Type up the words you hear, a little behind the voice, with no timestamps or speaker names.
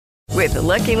With the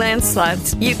Lucky Land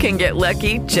Slots, you can get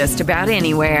lucky just about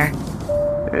anywhere.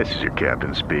 This is your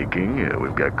captain speaking.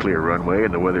 We've got clear runway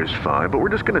and the weather's fine, but we're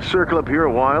just going to circle up here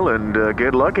a while and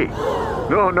get lucky.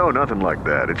 No, nothing like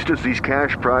that. It's just these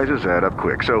cash prizes add up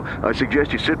quick. So I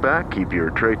suggest you sit back, keep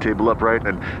your tray table upright,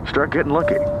 and start getting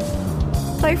lucky.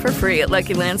 Play for free at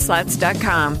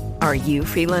LuckyLandSlots.com. Are you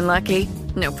feeling lucky?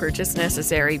 No purchase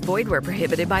necessary. Void where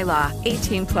prohibited by law.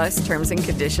 18 plus terms and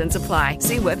conditions apply.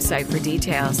 See website for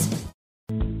details.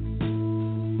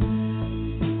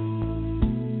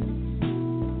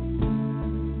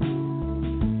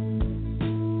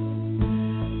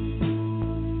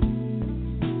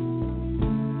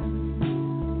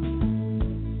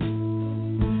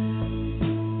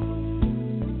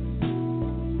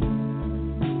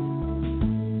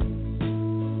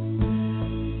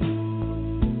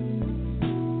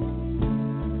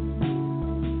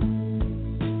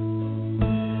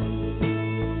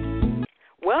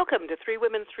 Welcome to Three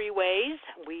Women, Three Ways.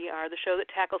 We are the show that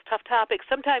tackles tough topics.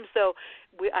 Sometimes, though,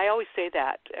 I always say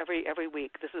that every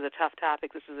week. This is a tough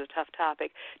topic. This is a tough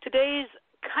topic. Today's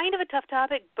kind of a tough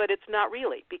topic, but it's not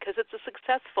really, because it's a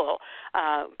successful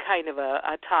kind of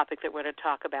a topic that we're going to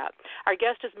talk about. Our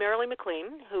guest is Maralee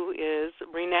McLean, who is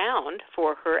renowned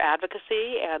for her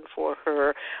advocacy and for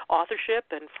her authorship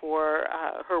and for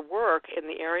her work in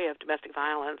the area of domestic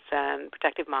violence and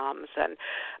protective moms. And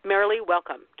Maralee,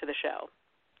 welcome to the show.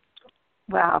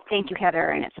 Well, thank you,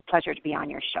 Heather, and it's a pleasure to be on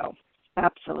your show.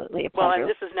 Absolutely a pleasure. Well, and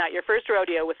this is not your first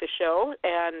rodeo with the show,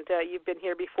 and you've been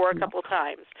here before a couple of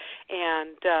times.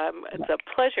 And it's a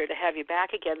pleasure to have you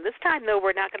back again. This time, though,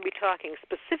 we're not going to be talking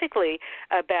specifically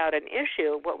about an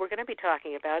issue. What we're going to be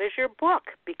talking about is your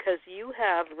book, because you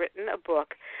have written a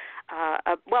book.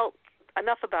 Well,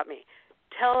 enough about me.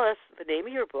 Tell us the name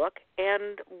of your book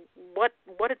and what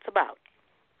it's about.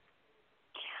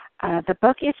 The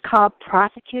book is called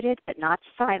Prosecuted But Not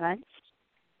Silenced,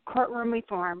 Courtroom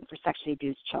Reform for Sexually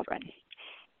Abused Children.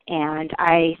 And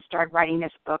I started writing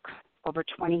this book over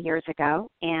 20 years ago,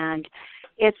 and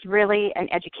it's really an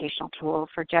educational tool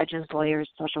for judges, lawyers,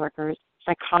 social workers,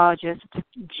 psychologists,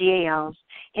 GALs,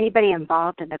 anybody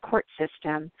involved in the court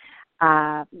system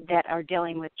that are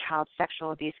dealing with child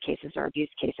sexual abuse cases or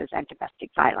abuse cases and domestic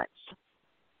violence.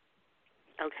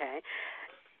 Okay.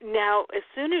 Now, as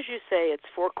soon as you say it's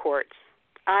for courts,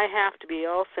 I have to be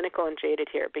all cynical and jaded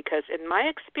here, because in my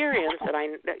experience, and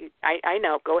I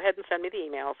know, go ahead and send me the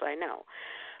emails, I know,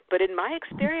 but in my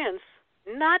experience,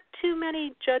 not too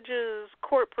many judges,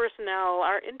 court personnel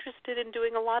are interested in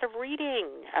doing a lot of reading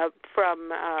from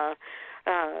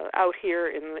out here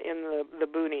in the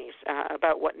boonies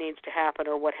about what needs to happen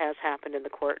or what has happened in the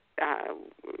court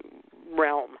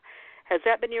realm. Has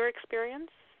that been your experience?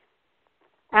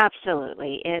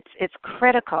 Absolutely. It's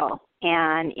critical,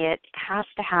 and it has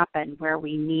to happen where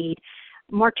we need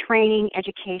more training,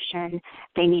 education.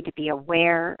 They need to be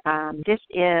aware. This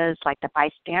is like the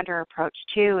bystander approach,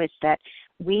 too, is that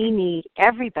we need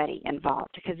everybody involved,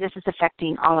 because this is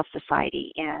affecting all of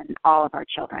society and all of our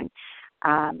children.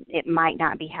 It might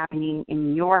not be happening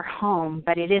in your home,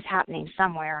 but it is happening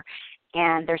somewhere.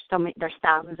 And there's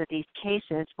thousands of these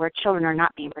cases where children are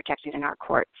not being protected in our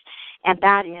courts. And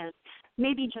that is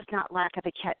maybe just not lack of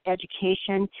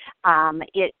education.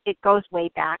 It goes way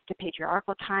back to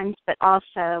patriarchal times, but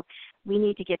also we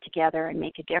need to get together and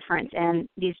make a difference. And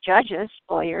these judges,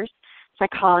 lawyers,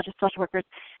 psychologists, social workers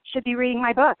should be reading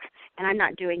my book. And I'm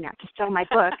not doing that to sell my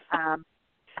book.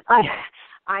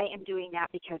 I am doing that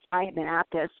because I have been at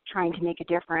this trying to make a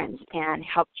difference and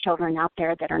help children out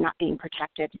there that are not being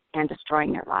protected and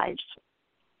destroying their lives.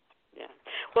 Yeah.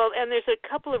 Well, and there's a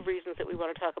couple of reasons that we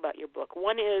want to talk about your book.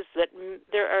 One is that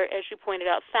there are, as you pointed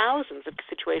out, thousands of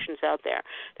situations out there.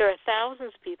 There are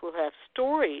thousands of people who have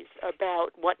stories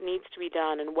about what needs to be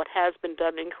done and what has been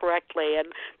done incorrectly, and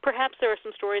perhaps there are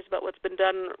some stories about what's been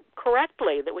done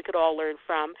correctly that we could all learn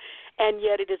from, and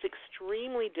yet it is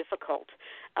extremely difficult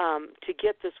to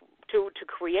get this, to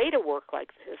create a work like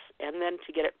this and then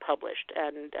to get it published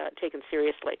and taken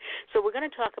seriously. So we're going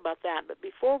to talk about that, but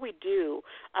before we do,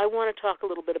 I want to talk a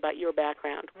little bit about your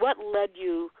background. What led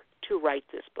you to write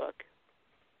this book?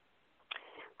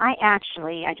 I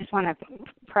just want to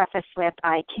preface with,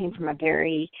 I came from a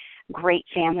very great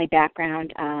family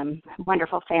background,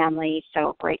 wonderful family,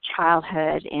 so great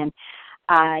childhood, and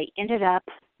I ended up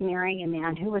marrying a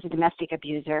man who was a domestic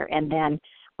abuser and then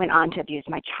went on to abuse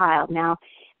my child. Now,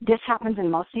 this happens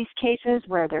in most of these cases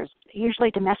where there's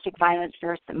usually domestic violence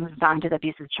first that moves on to the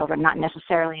abuse of children, not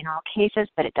necessarily in all cases,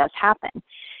 but it does happen.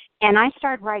 And I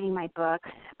started writing my book.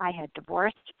 I had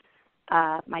divorced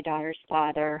my daughter's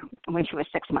father when she was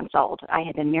 6 months old. I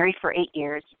had been married for 8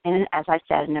 years, and as I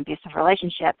said, an abusive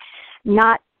relationship.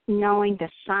 not knowing the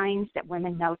signs that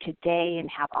women know today and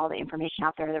have all the information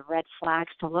out there, the red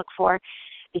flags to look for,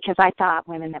 because I thought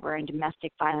women that were in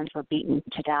domestic violence were beaten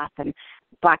to death and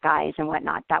black eyes and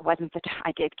whatnot. That wasn't the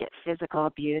I did get physical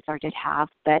abuse, or did have,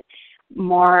 but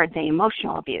more the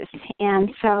emotional abuse. And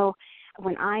so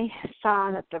when I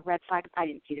saw that the red flags, I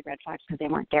didn't see the red flags because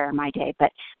they weren't there in my day,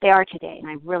 but they are today. And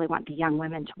I really want the young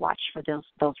women to watch for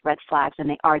those red flags, and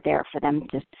they are there for them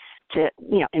to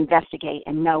investigate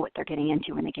and know what they're getting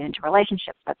into when they get into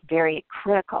relationships. That's very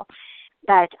critical.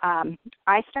 But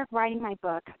I started writing my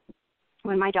book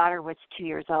when my daughter was 2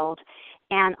 years old,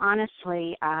 and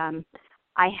honestly, I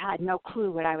had no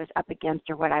clue what I was up against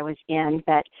or what I was in,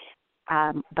 but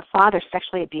the father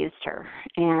sexually abused her,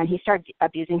 and he started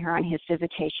abusing her on his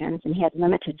visitations, and he had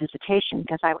limited visitation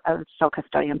because I was still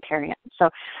custodial parent. So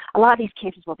a lot of these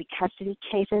cases will be custody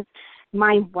cases.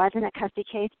 Mine wasn't a custody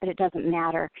case, but it doesn't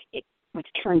matter. It was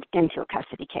turned into a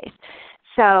custody case.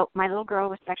 So my little girl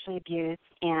was sexually abused,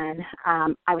 and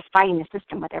I was fighting the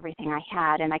system with everything I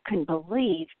had, and I couldn't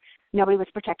believe nobody was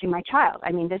protecting my child.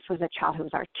 I mean, this was a child who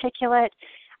was articulate,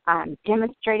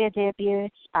 demonstrated the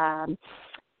abuse.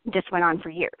 This went on for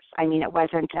years. I mean, it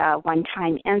wasn't a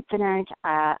one-time incident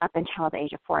up until the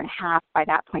age of 4.5. By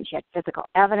that point, she had physical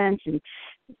evidence and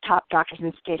top doctors in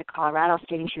the state of Colorado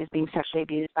stating she was being sexually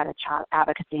abused by the Child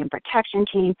Advocacy and Protection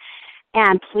Team,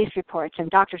 and police reports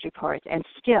and doctors' reports, and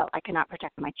still I could not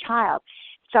protect my child.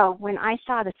 So when I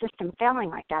saw the system failing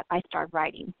like that, I started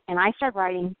writing. And I started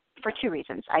writing for two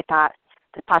reasons. I thought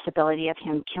the possibility of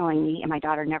him killing me and my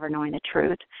daughter never knowing the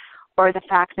truth, or the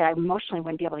fact that I emotionally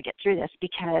wouldn't be able to get through this,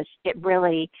 because it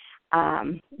really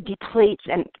depletes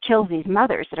and kills these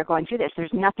mothers that are going through this.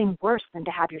 There's nothing worse than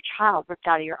to have your child ripped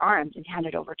out of your arms and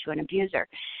handed over to an abuser.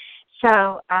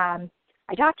 So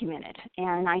I documented,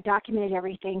 and I documented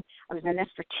everything. I was in this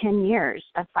for 10 years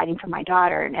of fighting for my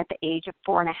daughter, and at the age of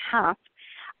 4.5,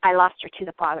 I lost her to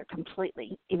the father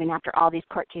completely, even after all these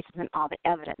court cases and all the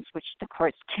evidence, which the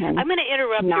courts can. I'm going to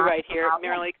interrupt you right here,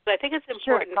 Maralee, because I think it's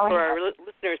important for our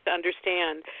listeners to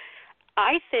understand.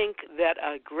 I think that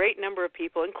a great number of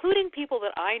people, including people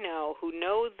that I know who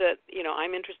know that,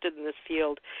 I'm interested in this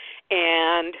field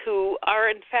and who are,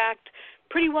 in fact,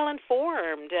 pretty well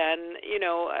informed and,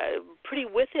 pretty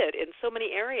with it in so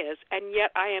many areas, and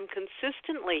yet I am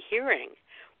consistently hearing,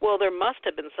 well, there must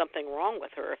have been something wrong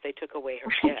with her if they took away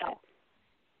her kid.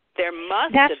 There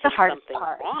must have been something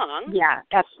wrong. Yeah,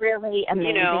 that's really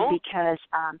amazing because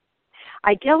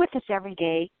I deal with this every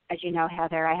day. As you know,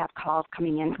 Heather, I have calls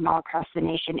coming in from all across the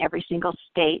nation, every single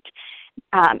state,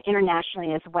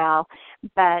 internationally as well.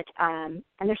 But and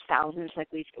there's thousands, like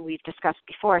we've discussed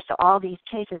before. So all these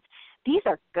cases, these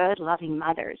are good, loving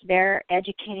mothers. They're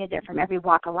educated. They're from every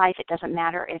walk of life. It doesn't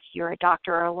matter if you're a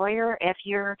doctor or a lawyer.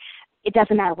 It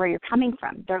doesn't matter where you're coming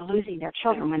from. They're losing their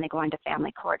children when they go into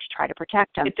family court to try to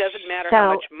protect them. It doesn't matter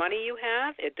how much money you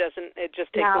have. It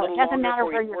just takes a little longer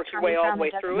before you work your way all the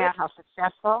way through it. It doesn't matter how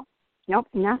successful. Nope,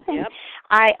 nothing. Yep.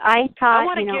 I thought, I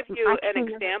want to give you an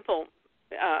example,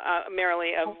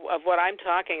 Maralee, of what I'm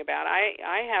talking about.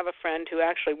 I have a friend who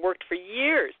actually worked for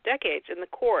years, decades, in the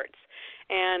courts,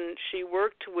 and she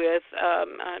worked with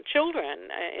children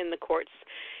in the courts.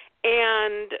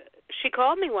 And she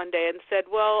called me one day and said,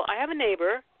 well, I have a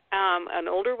neighbor, an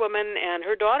older woman, and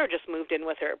her daughter just moved in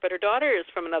with her. But her daughter is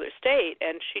from another state,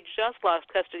 and she just lost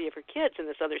custody of her kids in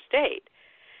this other state.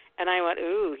 And I went,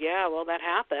 ooh, yeah, well, that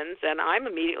happens. And I'm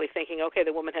immediately thinking, okay,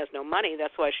 the woman has no money.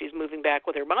 That's why she's moving back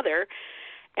with her mother.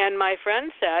 And my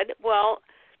friend said, well,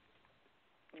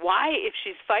 why, if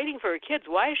she's fighting for her kids,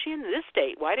 why is she in this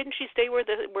state? Why didn't she stay where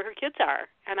her kids are?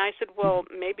 And I said, well,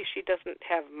 maybe she doesn't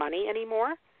have money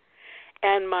anymore.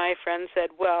 And my friend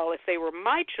said, well, if they were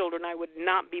my children, I would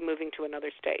not be moving to another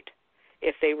state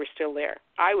if they were still there.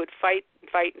 I would fight,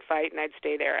 and I'd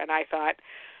stay there. And I thought,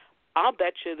 I'll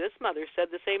bet you this mother said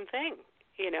the same thing.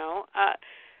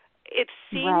 It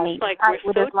seems like we're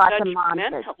so judgmental. Lots of moms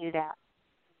that do that.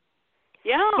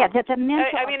 Yeah. The mental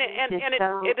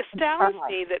it astounds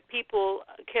me that people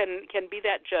can be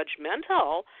that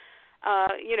judgmental,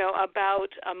 about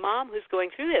a mom who's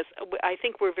going through this. I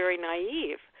think we're very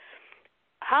naive.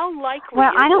 How likely Well,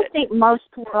 is I don't it? think most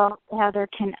people, Heather,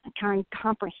 can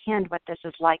comprehend what this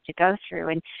is like to go through.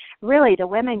 And really, the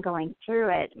women going through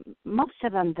it, most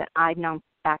of them that I've known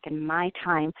back in my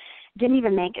time didn't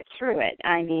even make it through it.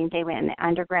 I mean, they went in the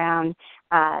underground.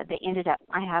 They ended up,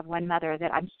 I have one mother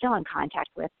that I'm still in contact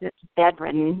with that's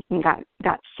bedridden and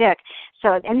got sick.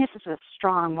 So, and this is a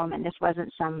strong woman. This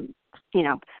wasn't some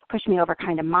push me over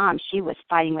kind of mom. She was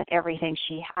fighting with everything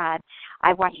she had.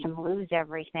 I watched them lose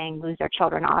everything, lose their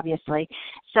children, obviously.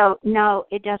 So, no,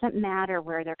 it doesn't matter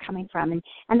where they're coming from.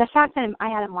 And the fact that I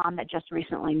had a mom that just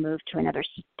recently moved to another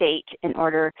state in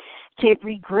order to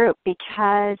regroup,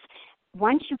 because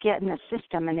once you get in the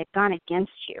system and they've gone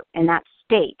against you in that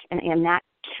state and in that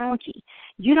county,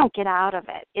 you don't get out of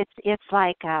it. It's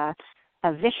like a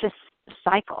vicious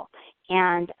cycle.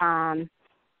 And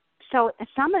so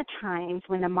some of the times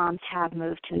when the moms have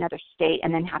moved to another state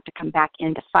and then have to come back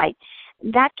in to fight,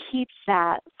 that keeps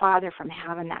that father from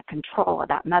having that control of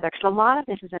that mother, because a lot of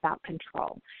this is about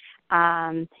control.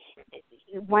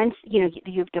 Once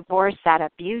you've divorced that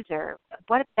abuser,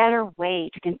 what a better way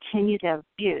to continue the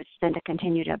abuse than to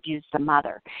continue to abuse the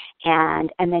mother,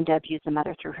 and then to abuse the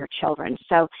mother through her children.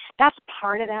 So that's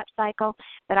part of that cycle.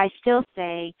 But I still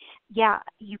say, yeah,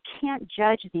 you can't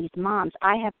judge these moms.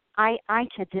 I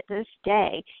to this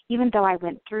day, even though I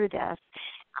went through this,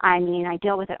 I mean, I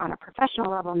deal with it on a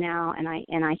professional level now, and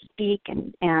I speak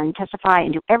and testify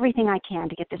and do everything I can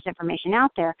to get this information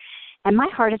out there. And my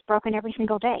heart is broken every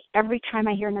single day, every time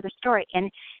I hear another story. And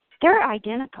they're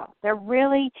identical. They're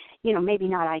really, maybe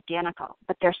not identical,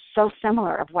 but they're so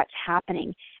similar of what's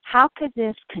happening. How could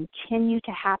this continue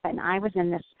to happen? I was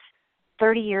in this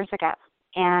 30 years ago,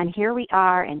 and here we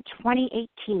are in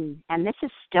 2018, and this is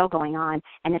still going on,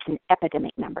 and it's in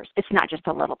epidemic numbers. It's not just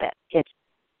a little bit. It's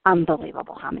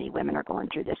unbelievable how many women are going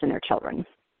through this and their children.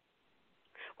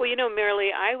 Well,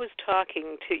 Maralee,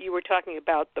 you were talking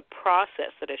about the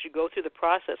process, that as you go through the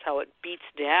process, how it beats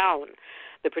down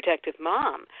the protective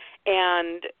mom.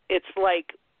 And it's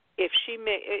like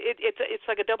it's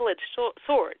like a double-edged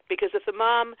sword, because if the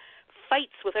mom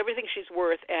fights with everything she's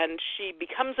worth and she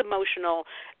becomes emotional,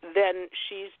 then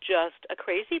she's just a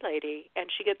crazy lady, and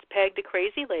she gets pegged a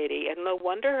crazy lady, and no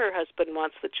wonder her husband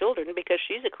wants the children, because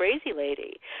she's a crazy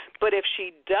lady. But if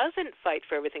she doesn't fight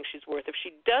for everything she's worth, if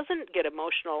she doesn't get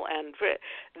emotional,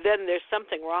 then there's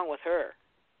something wrong with her.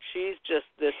 She's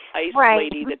just this ice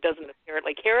lady that doesn't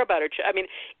apparently care about her. I mean,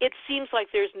 it seems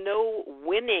like there's no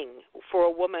winning for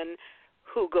a woman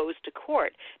who goes to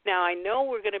court. Now, I know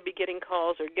we're going to be getting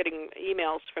calls or getting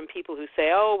emails from people who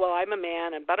say, oh, well, I'm a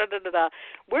man, and da-da-da-da-da.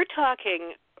 We're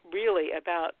talking really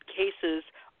about cases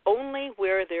only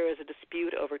where there is a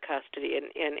dispute over custody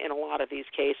in a lot of these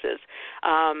cases.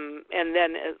 And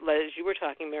then, as you were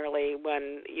talking, Maralee,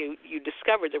 when you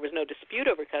discovered there was no dispute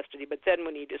over custody, but then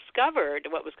when you discovered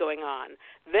what was going on,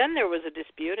 then there was a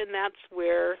dispute, and that's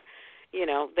where,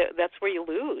 that's where you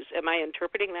lose. Am I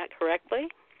interpreting that correctly?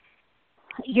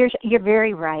 You're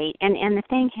very right. And the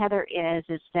thing, Heather, is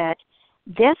that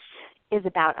this is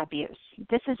about abuse.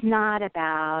 This is not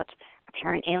about a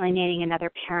parent alienating another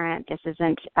parent. This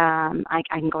isn't, I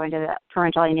can go into the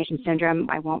parental alienation syndrome.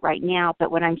 I won't right now.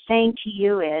 But what I'm saying to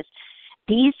you is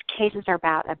these cases are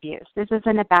about abuse. This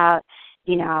isn't about,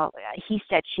 he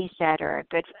said, she said, or a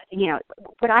good,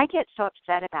 what I get so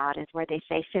upset about is where they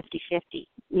say 50-50.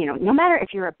 No matter if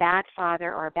you're a bad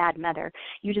father or a bad mother,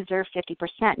 you deserve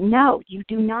 50%. No, you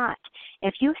do not.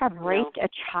 If you have raped a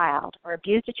child or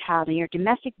abused a child and you're a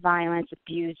domestic violence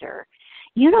abuser,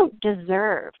 you don't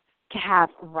deserve to have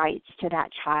rights to that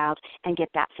child and get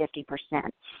that 50%.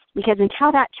 Because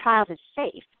until that child is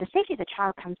safe, the safety of the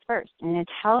child comes first. And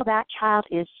until that child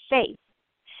is safe,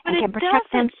 and can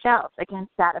protect themselves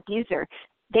against that abuser,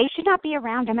 they should not be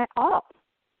around them at all.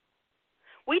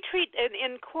 We treat,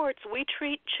 in courts, we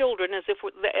treat children as if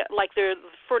like they're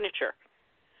furniture.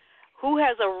 Who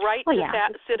has a right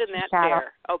to sit in that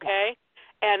chair, okay?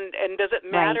 And does it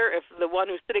matter if the one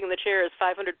who's sitting in the chair is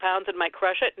 500 pounds and might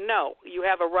crush it? No, you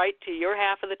have a right to your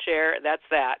half of the chair, that's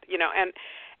that. And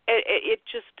it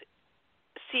just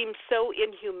seems so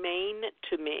inhumane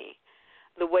to me,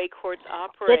 the way courts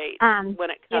operate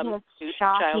when it comes to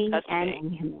child custody. And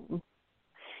inhumane.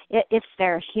 If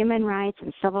their human rights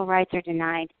and civil rights are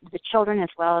denied, the children as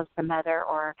well as the mother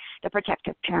or the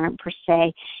protective parent per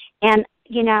se. And,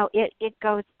 it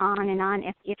goes on and on.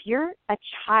 If you're a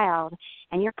child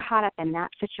and you're caught up in that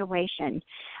situation,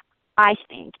 I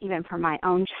think, even for my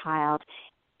own child,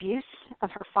 abuse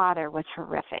of her father was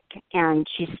horrific, and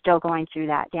she's still going through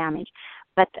that damage.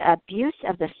 But the abuse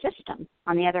of the system,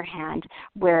 on the other hand,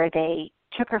 where they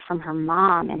took her from her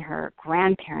mom and her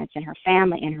grandparents and her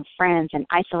family and her friends and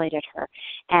isolated her,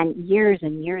 and years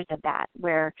of that,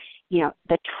 where,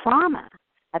 the trauma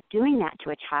of doing that to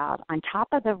a child on top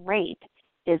of the rape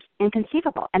is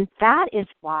inconceivable. And that is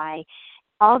why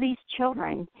all these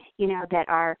children, that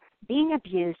are being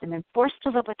abused and then forced to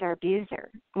live with their abuser,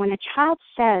 when a child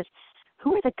says,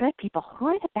 who are the good people? Who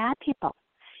are the bad people?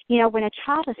 When a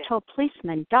child is told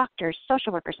policemen, doctors,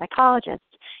 social workers, psychologists,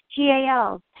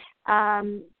 GALs,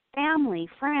 family,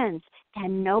 friends,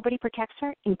 and nobody protects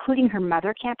her, including her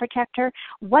mother can't protect her,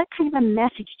 what kind of a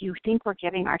message do you think we're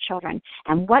giving our children?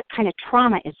 And what kind of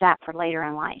trauma is that for later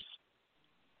in life?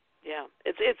 Yeah,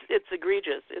 it's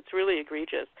egregious. It's really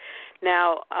egregious.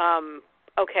 Now,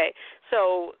 okay,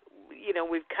 so,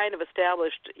 we've kind of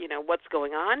established, what's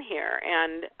going on here.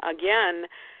 And, again,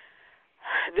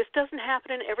 this doesn't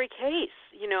happen in every case.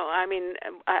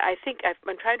 I think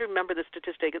I'm trying to remember the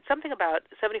statistic. It's something about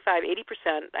 75,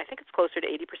 80%, I think it's closer to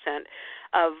 80%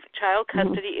 of child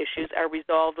custody issues are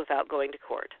resolved without going to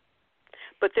court.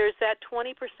 But there's that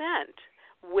 20%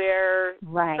 where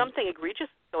something egregious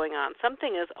is going on,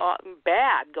 something is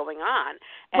bad going on.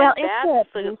 And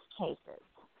it's the abuse cases.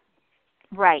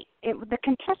 Right. The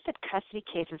contested custody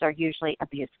cases are usually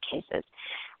abuse cases.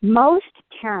 Most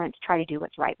parents try to do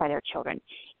what's right by their children.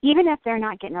 Even if they're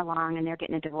not getting along and they're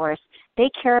getting a divorce, they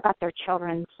care about their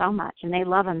children so much and they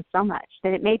love them so much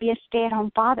that it may be a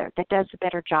stay-at-home father that does a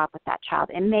better job with that child.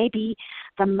 It may be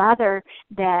the mother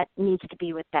that needs to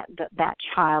be with that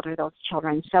child or those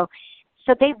children. So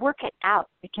they work it out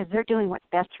because they're doing what's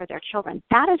best for their children.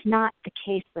 That is not the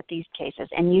case with these cases.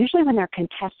 And usually when they're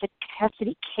contested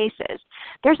custody cases,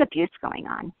 there's abuse going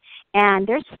on. And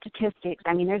there's statistics,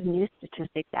 there's new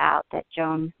statistics out that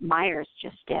Joan Myers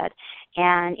just did.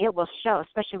 And it will show,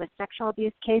 especially with sexual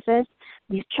abuse cases,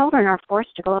 these children are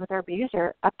forced to go with their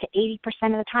abuser up to 80%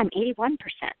 of the time, 81%.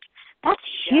 That's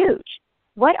huge.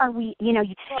 What are we, you can't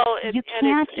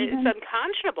it's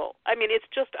unconscionable. It's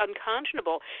just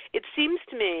unconscionable. It seems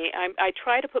to me, I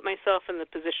try to put myself in the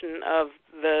position of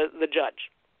the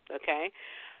judge, okay?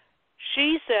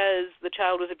 She says the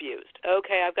child was abused.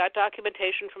 Okay, I've got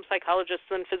documentation from psychologists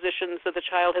and physicians that the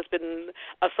child has been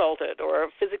assaulted or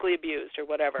physically abused or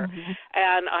whatever.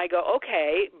 And I go,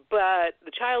 okay, but the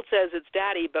child says it's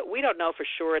daddy, but we don't know for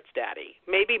sure it's daddy.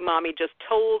 Maybe mommy just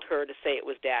told her to say it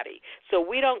was daddy. So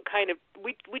we don't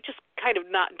we just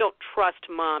don't trust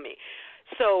mommy.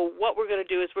 So what we're going to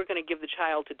do is we're going to give the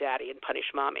child to daddy and punish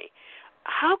mommy.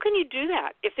 How can you do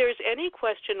that? If there's any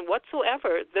question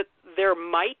whatsoever that there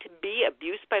might be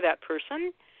abuse by that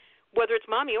person, whether it's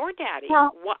mommy or daddy,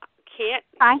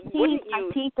 I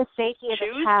think the safety of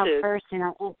the child first.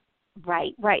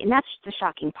 Right, and that's the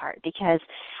shocking part because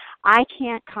I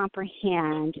can't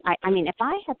comprehend. If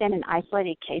I had been an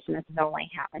isolated case and this has only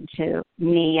happened to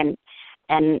me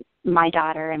and my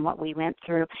daughter and what we went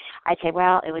through, I'd say,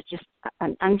 well, it was just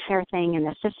an unfair thing in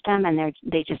the system and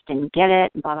they just didn't get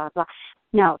it and blah, blah, blah.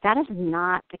 No, that is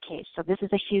not the case. So this is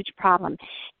a huge problem.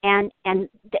 And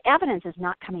the evidence is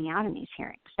not coming out in these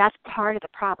hearings. That's part of the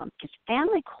problem because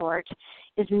family court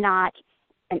is not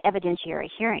an evidentiary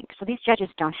hearing. So these judges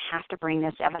don't have to bring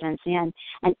this evidence in.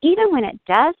 And even when it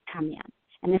does come in,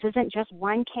 and this isn't just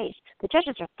one case, the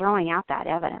judges are throwing out that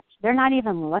evidence. They're not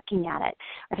even looking at it.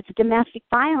 If it's domestic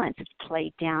violence, it's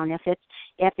played down. If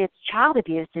it's child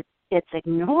abuse, it's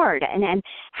ignored. And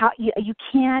how you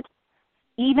can't,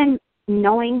 even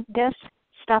knowing this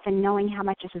stuff and knowing how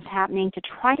much this is happening, to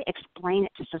try to explain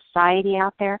it to society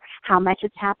out there how much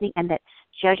it's happening and that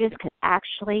judges could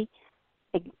actually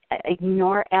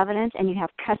ignore evidence, and you have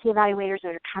custody evaluators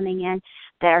that are coming in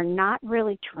that are not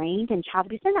really trained in child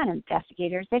abuse. They're not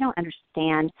investigators. They don't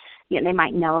understand. They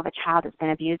might know of a child that's been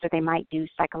abused or they might do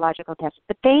psychological tests,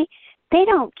 but they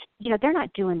don't, they're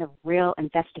not doing the real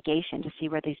investigation to see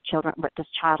what this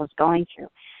child is going through.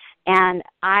 And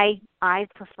I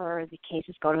prefer the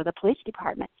cases go to the police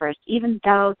department first, even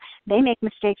though they make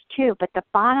mistakes too. But the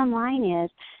bottom line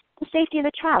is the safety of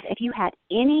the child. If you had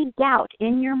any doubt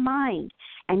in your mind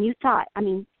and you thought,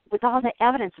 with all the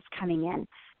evidence that's coming in,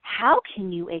 how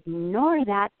can you ignore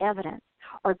that evidence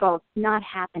or go, not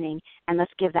happening, and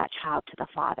let's give that child to the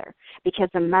father because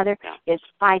the mother is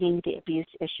fighting the abuse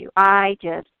issue? I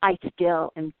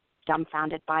still am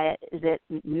dumbfounded by it. Is it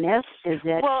myths? Is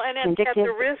it at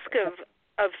the risk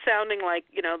of sounding like,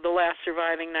 the last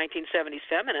surviving 1970s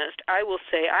feminist, I will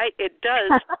say it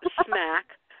does smack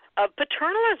of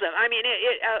paternalism.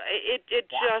 It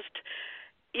just,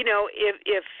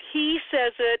 if he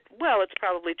says it, well, it's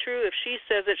probably true. If she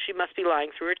says it, she must be lying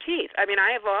through her teeth. I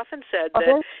have often said that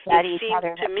it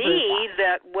seems to me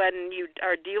that when you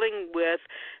are dealing with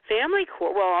family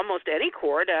court, well, almost any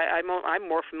court, I'm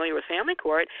more familiar with family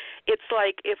court, it's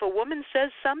like if a woman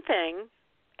says something,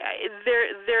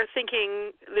 they're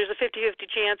thinking there's a 50-50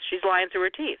 chance she's lying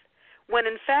through her teeth. When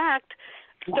in fact,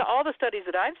 all the studies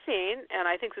that I've seen, and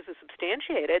I think this is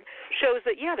substantiated, shows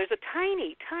that, there's a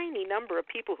tiny, tiny number of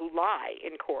people who lie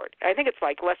in court. I think it's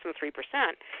like less than 3%.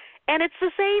 And it's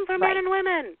the same for men and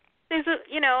women. There's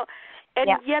And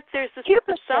yet there's this 2%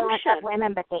 assumption of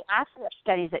women, but they actually have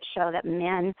studies that show that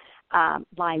men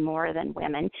lie more than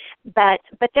women. But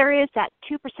there is that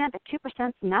 2%, but 2%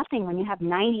 is nothing when you have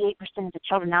 98% of the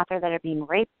children out there that are being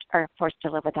raped or forced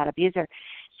to live with that abuser.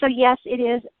 So, yes, it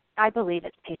is. I believe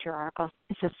it's patriarchal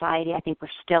society. I think we're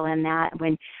still in that.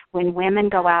 When women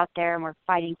go out there and we're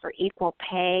fighting for equal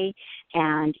pay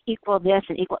and equal this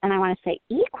and equal, and I want to say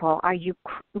equal,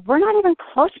 we're not even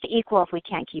close to equal if we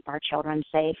can't keep our children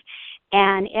safe.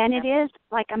 And it is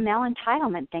like a male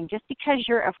entitlement thing. Just because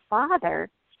you're a father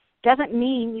doesn't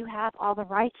mean you have all the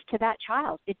rights to that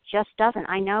child. It just doesn't.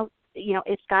 I know,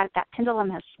 it's got that pendulum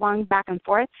has swung back and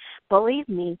forth. Believe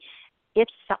me,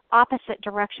 it's the opposite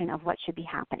direction of what should be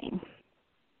happening.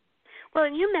 Well,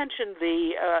 and you mentioned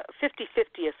the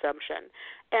 50-50 assumption,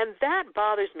 and that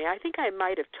bothers me. I think I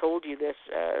might have told you this.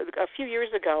 A few years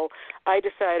ago, I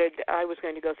decided I was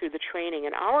going to go through the training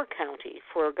in our county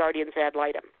for guardians ad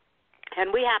litem.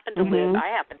 And I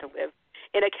happen to live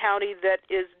in a county that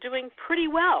is doing pretty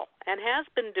well and has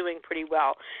been doing pretty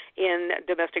well in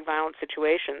domestic violence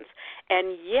situations.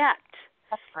 And yet,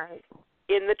 that's right.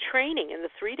 In the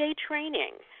 3-day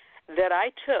training that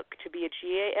I took to be a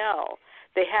GAL,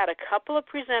 they had a couple of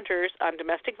presenters on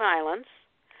domestic violence,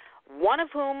 one of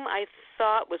whom I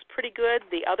thought was pretty good.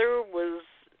 The other was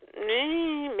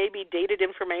maybe dated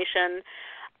information.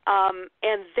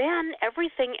 And then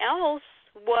everything else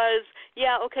was,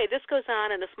 this goes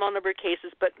on in a small number of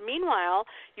cases, but meanwhile,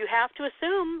 you have to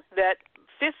assume that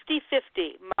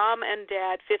 50-50, mom and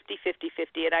dad,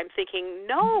 50-50-50, and I'm thinking,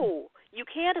 no, you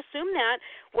can't assume that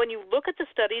when you look at the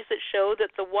studies that show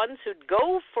that the ones who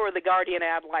go for the guardian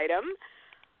ad litem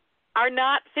are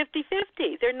not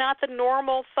 50-50. They're not the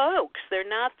normal folks. They're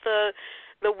not the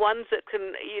ones that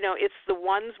can, it's the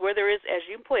ones where there is, as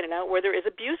you pointed out, where there is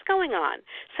abuse going on.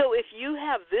 So if you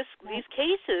have these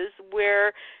cases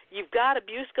where you've got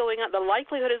abuse going on, the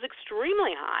likelihood is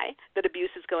extremely high that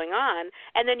abuse is going on,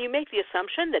 and then you make the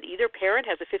assumption that either parent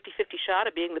has a 50-50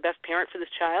 shot of being the best parent for this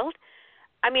child.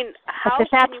 I mean, how can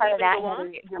you even go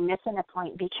on? You're missing a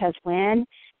point, because when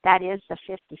that is the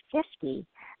 50-50,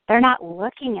 they're not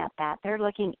looking at that. They're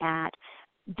looking at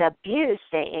the abuse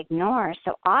they ignore.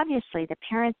 So obviously the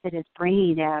parent that is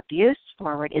bringing the abuse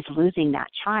forward is losing that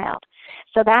child.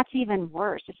 So that's even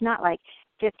worse. It's not like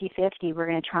 50-50, we're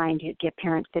going to try and give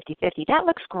parents 50-50. That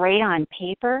looks great on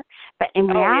paper, but in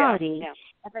reality,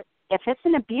 if it's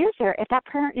an abuser, if that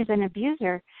parent is an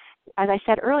abuser, as I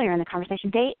said earlier in the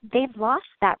conversation, they've lost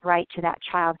that right to that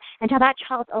child until that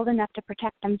child's old enough to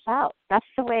protect themselves. That's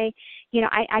the way,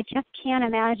 I just can't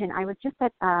imagine. I was just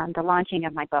at the launching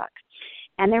of my book,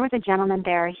 and there was a gentleman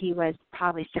there. He was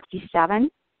probably 67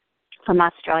 from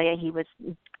Australia. He was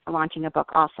launching a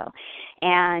book also.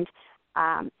 And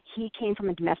he came from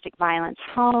a domestic violence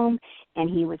home, and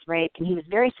he was raped, and he was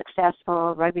very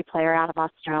successful, rugby player out of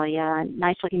Australia,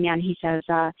 nice-looking man. He says,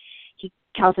 he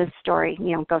tells his story,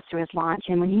 goes through his launch,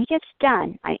 and when he gets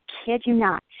done, I kid you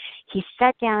not, he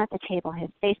sat down at the table, his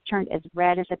face turned as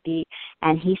red as a beet,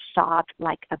 and he sobbed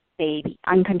like a baby,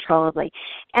 uncontrollably.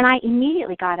 And I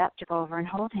immediately got up to go over and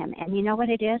hold him, and you know what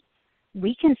it is?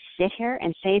 We can sit here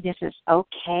and say this is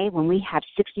okay when we have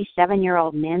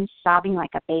 67-year-old men sobbing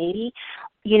like a baby.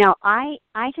 I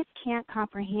just can't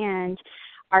comprehend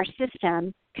our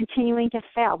system continuing to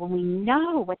fail when we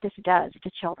know what this does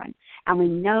to children, and we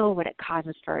know what it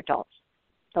causes for adults,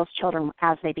 those children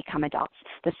as they become adults,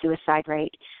 the suicide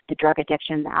rate, the drug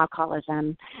addiction, the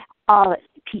alcoholism, all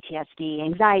PTSD,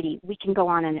 anxiety. We can go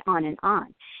on and on and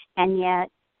on. And yet,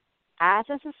 as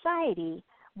a society,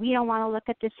 we don't want to look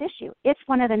at this issue. It's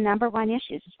one of the number one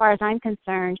issues. As far as I'm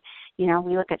concerned, we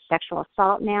look at sexual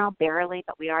assault now, barely,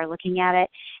 but we are looking at it,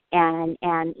 and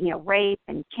rape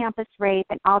and campus rape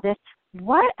and all this.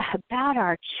 What about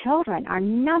our children, our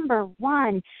number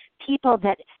one people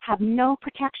that have no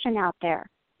protection out there?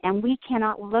 And we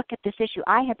cannot look at this issue.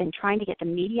 I have been trying to get the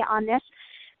media on this.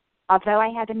 Although I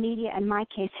had the media in my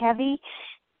case heavy,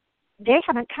 they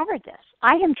haven't covered this.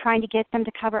 I am trying to get them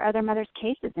to cover other mothers'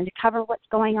 cases and to cover what's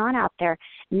going on out there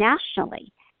nationally.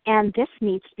 And this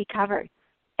needs to be covered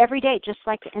every day, just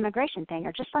like the immigration thing,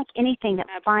 or just like anything that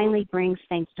finally brings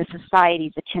things to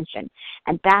society's attention.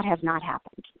 And that has not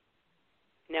happened.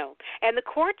 No. And the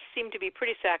courts seem to be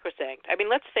pretty sacrosanct. I mean,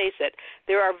 let's face it,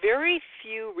 there are very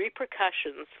few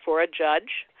repercussions for a judge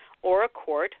or a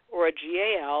court or a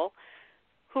GAL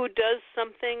who does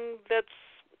something that's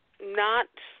not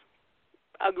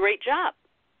a great job.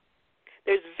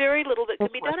 There's very little that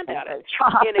can be done about it.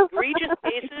 In egregious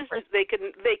cases, they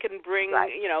can bring,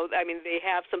 they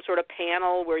have some sort of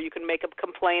panel where you can make a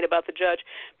complaint about the judge,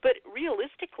 but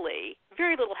realistically,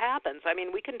 very little happens. I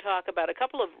mean, we can talk about a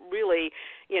couple of really,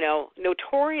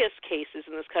 notorious cases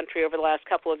in this country over the last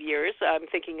couple of years. I'm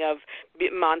thinking of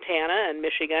Montana and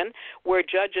Michigan, where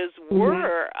judges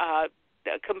were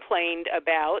complained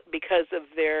about because of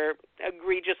their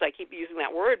egregious, I keep using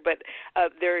that word, but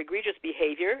their egregious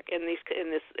behavior in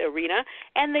this arena,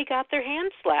 and they got their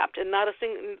hands slapped, and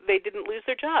they didn't lose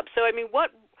their job. So, I mean,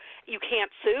 you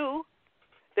can't sue.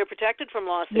 They're protected from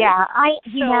lawsuits. Yeah,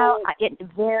 it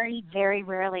very, very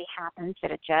rarely happens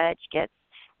that a judge gets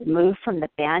moved from the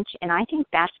bench, and I think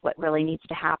that's what really needs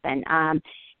to happen.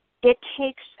 It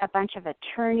takes a bunch of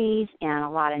attorneys and a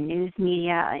lot of news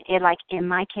media. Like in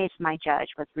my case, my judge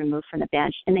was removed from the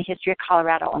bench. In the history of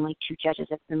Colorado, only 2 judges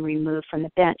have been removed from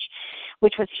the bench,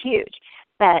 which was huge.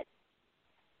 But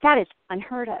that is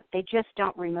unheard of. They just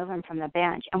don't remove them from the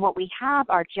bench. And what we have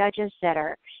are judges that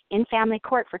are in family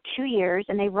court for 2 years,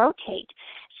 and they rotate.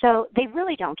 So they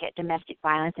really don't get domestic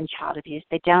violence and child abuse.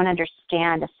 They don't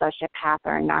understand a sociopath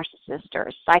or a narcissist or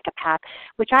a psychopath,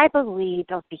 which I believe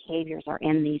those behaviors are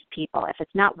in these people. If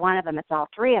it's not one of them, it's all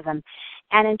 3 of them.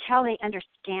 And until they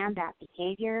understand that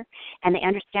behavior and they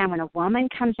understand when a woman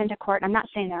comes into court, I'm not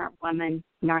saying there aren't women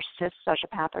narcissists,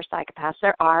 sociopaths, or psychopaths.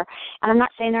 There are. And I'm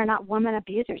not saying there are not women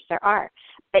abusers. There are.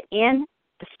 But in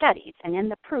the studies and in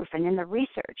the proof and in the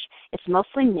research, it's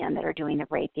mostly men that are doing the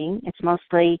raping. It's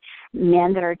mostly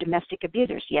men that are domestic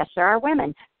abusers. Yes, there are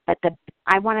women, but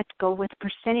I want to go with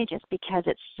percentages because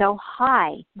it's so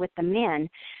high with the men.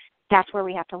 That's where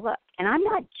we have to look. And I'm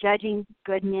not judging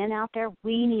good men out there.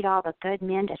 We need all the good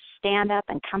men to stand up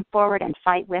and come forward and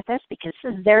fight with us because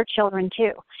this is their children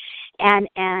too. And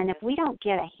if we don't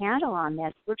get a handle on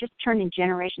this, we're just turning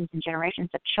generations and generations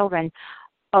of children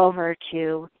over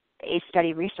to a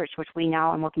study research, which we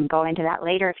know, and we can go into that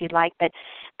later if you'd like, but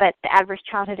the adverse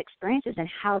childhood experiences and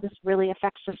how this really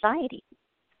affects society.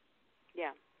 Yeah.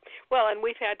 Well, and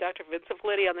we've had Dr. Vincent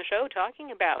Felitti on the show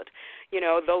talking about,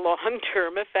 the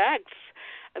long-term effects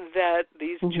that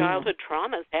these childhood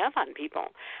traumas have on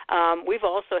people. We've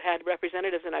also had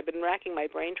representatives, and I've been racking my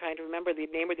brain trying to remember the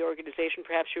name of the organization.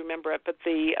 Perhaps you remember it, but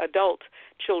the adult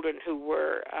children who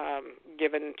were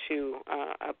given to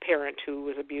a parent who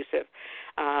was abusive,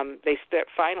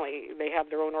 they have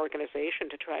their own organization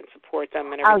to try and support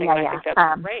them and everything. Oh, yeah, I think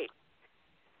that's great.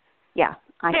 Yeah,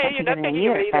 I can't you're not thinking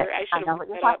of it either. I know what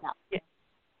you're talking about.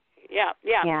 Yeah.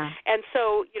 And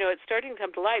so, it's starting to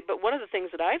come to light. But one of the things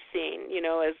that I've seen,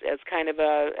 as kind of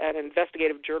an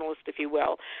investigative journalist, if you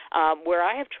will, where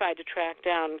I have tried to track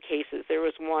down cases. There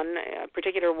was a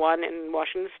particular one in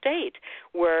Washington State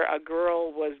where a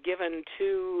girl was given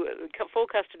full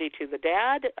custody to the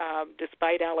dad,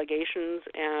 despite allegations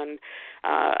and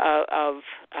of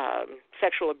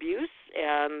sexual abuse.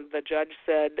 And the judge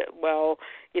said, well,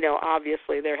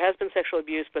 obviously there has been sexual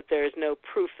abuse, but there is no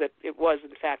proof that it was,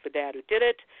 in fact, the dad who did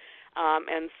it.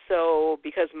 And so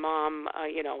because mom,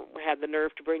 had the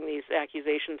nerve to bring these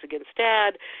accusations against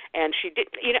dad, and she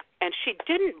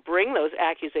didn't bring those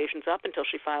accusations up until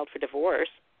she filed for divorce.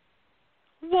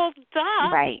 Well, duh.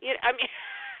 Right.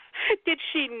 Did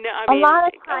she know? A lot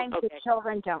of times the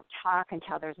children don't talk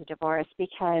until there's a divorce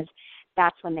because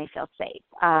that's when they feel safe.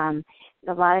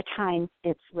 A lot of times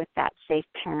it's with that safe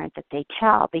parent that they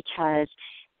tell because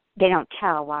they don't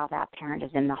tell while that parent is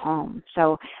in the home.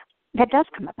 So that does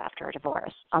come up after a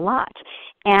divorce a lot.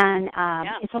 And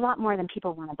it's a lot more than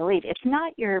people want to believe. It's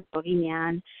not your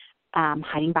boogeyman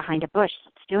hiding behind a bush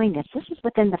that's doing this. This is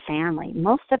within the family.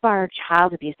 Most of our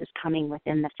child abuse is coming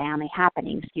within the family,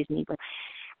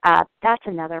 that's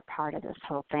another part of this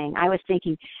whole thing. I was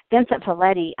thinking Vincent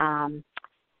Felitti,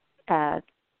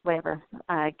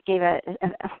 gave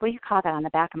what do you call that on the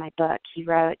back of my book? He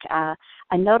wrote a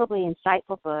notably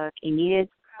insightful book, a needed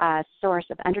source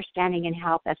of understanding and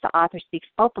help, as the author speaks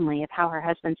openly of how her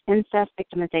husband's incest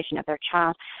victimization of their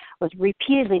child was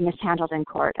repeatedly mishandled in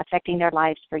court, affecting their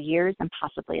lives for years and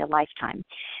possibly a lifetime.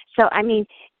 So,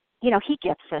 he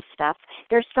gets this stuff.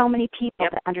 There's so many people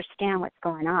that understand what's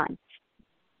going on.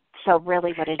 So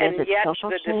really what it is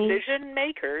social change. And yet the decision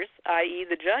makers, i.e.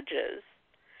 the judges,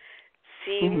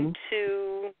 seem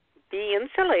to be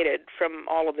insulated from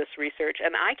all of this research,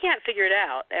 and I can't figure it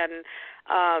out. And,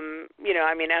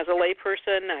 as a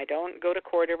layperson, I don't go to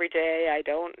court every day. I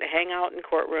don't hang out in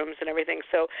courtrooms and everything.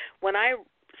 So when I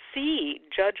see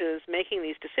judges making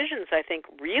these decisions, I think,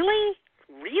 really?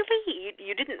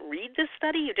 You didn't read this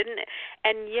study? You didn't?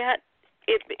 And yet,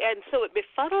 so it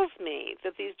befuddles me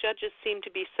that these judges seem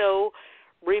to be so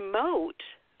remote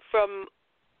from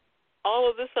all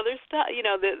of this other stuff,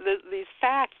 these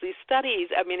facts, these studies.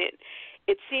 I mean,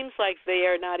 it seems like they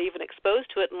are not even exposed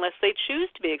to it unless they choose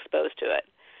to be exposed to it.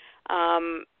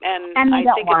 And they I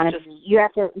don't think want it's to. You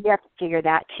have to figure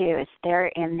that too. Is they're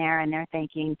in there and they're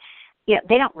thinking,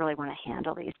 they don't really want to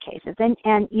handle these cases, and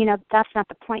that's not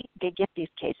the point. They get these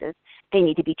cases. They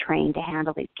need to be trained to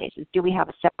handle these cases. Do we have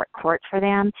a separate court for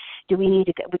them? Do we need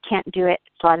to? We can't do it.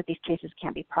 A lot of these cases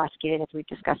can't be prosecuted, as we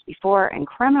discussed before, in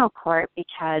criminal court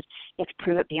because you have to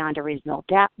prove it beyond a reasonable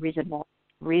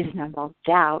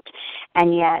doubt,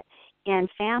 and yet in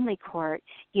family court,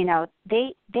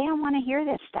 they don't want to hear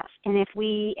this stuff. And if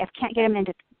can't get them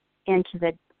into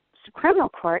the criminal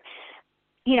court,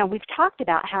 we've talked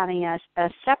about having a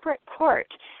separate court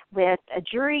with a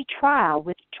jury trial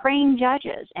with trained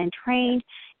judges and trained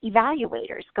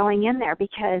evaluators going in there,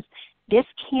 because this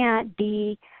can't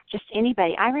be just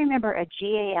anybody. I remember a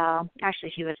GAL,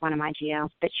 actually she was one of my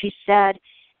GALs, but she said,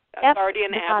 a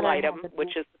guardian ad litem,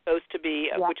 which is supposed to be,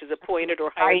 which is appointed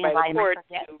or hired by the court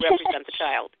to represent the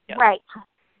child. Yes.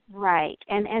 Right.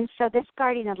 And so this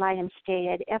guardian ad litem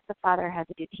stated, if the father has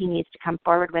a duty, he needs to come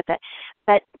forward with it.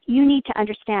 But you need to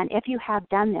understand, if you have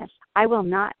done this, I will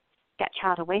not get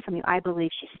child away from you. I believe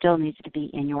she still needs to be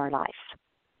in your life.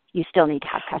 You still need to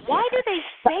have custody. Why do they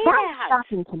say that? That's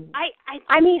shocking to me. I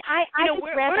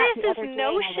where is this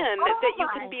notion that you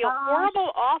can be a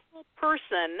horrible, awful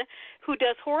person who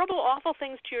does horrible, awful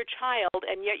things to your child,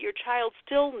 and yet your child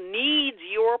still needs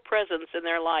your presence in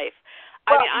their life?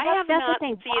 Well, I have not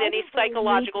seen any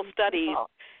psychological studies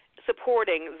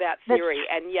supporting that theory,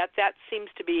 and yet that seems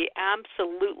to be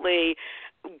absolutely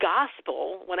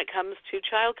gospel when it comes to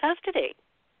child custody.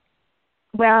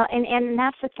 Well, and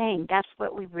that's the thing. That's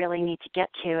what we really need to get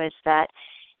to, is that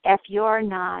if you're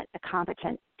not a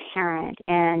competent parent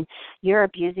and you're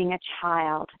abusing a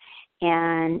child,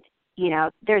 and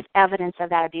there's evidence of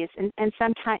that abuse, and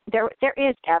sometimes there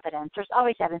is evidence. There's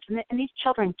always evidence, and these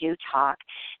children do talk.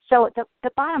 So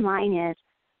the bottom line is,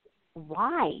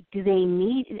 why do they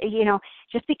need,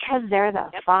 just because they're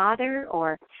the father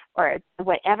or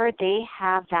whatever, they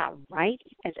have that right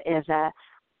as a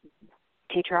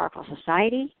patriarchal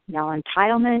society, no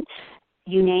entitlement,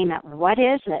 you name it. What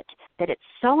is it that it's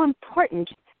so important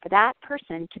for that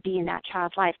person to be in that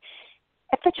child's life?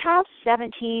 If the child's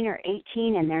 17 or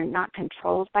 18 and they're not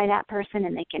controlled by that person,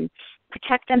 and they can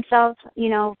protect themselves,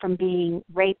 from being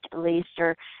raped at least,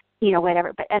 or,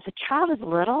 whatever. But as a child is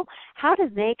little, how do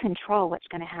they control what's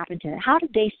going to happen to them? How do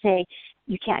they say,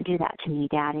 you can't do that to me,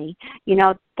 Daddy?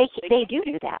 They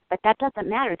do that, but that doesn't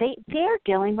matter. They're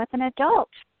dealing with an adult.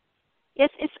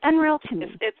 It's unreal to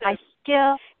me. It's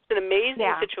an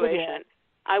amazing situation.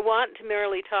 I want to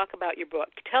Maralee talk about your book.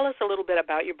 Tell us a little bit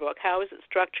about your book. How is it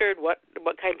structured? What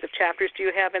kinds of chapters do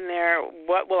you have in there?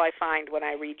 What will I find when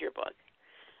I read your book?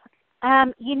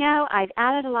 I've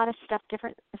added a lot of stuff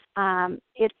different.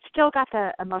 It's still got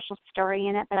the emotional story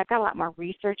in it, but I've got a lot more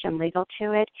research and legal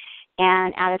to it,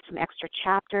 and added some extra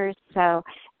chapters. So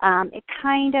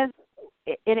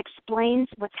it explains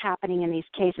what's happening in these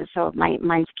cases. So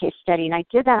mine's case study, and I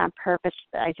did that on purpose,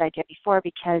 as I did before,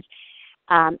 because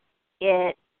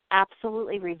it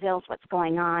absolutely reveals what's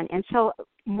going on. And so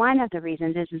one of the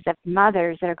reasons is that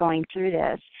mothers that are going through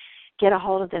this get a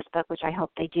hold of this book, which I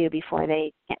hope they do before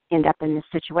they end up in this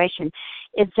situation,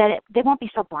 is that they won't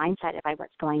be so blindsided by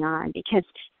what's going on, because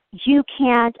you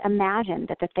can't imagine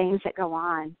that the things that go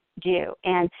on do.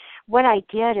 And what I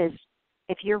did is,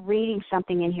 if you're reading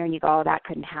something in here and you go, oh, that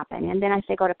couldn't happen, and then I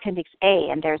say go to Appendix A,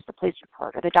 and there's the police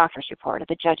report or the doctor's report or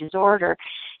the judge's order.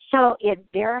 So it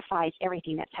verifies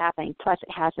everything that's happening. Plus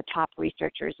it has the top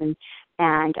researchers and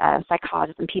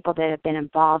psychologists and people that have been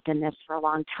involved in this for a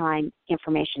long time,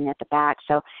 information at the back.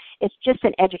 So it's just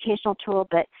an educational tool,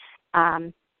 but,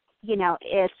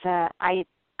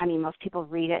 most people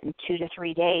read it in 2 to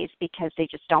 3 days because they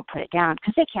just don't put it down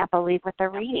because they can't believe what they're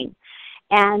reading.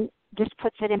 And this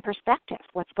puts it in perspective,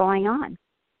 what's going on.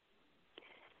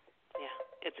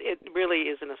 Yeah, it really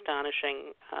is an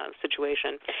astonishing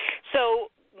situation. So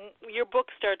your book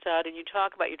starts out and you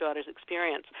talk about your daughter's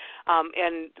experience.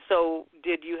 And so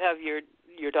did you have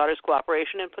your daughter's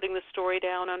cooperation in putting this story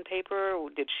down on paper?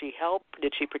 Did she help?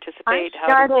 Did she participate? I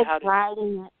started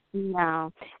writing it.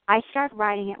 No. I started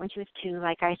writing it when she was 2,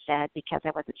 like I said, because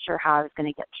I wasn't sure how I was going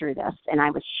to get through this. And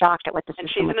I was shocked at what the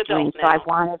system was doing, so I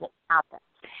wanted it out there.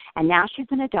 And now she's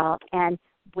an adult, and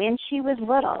when she was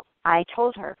little, I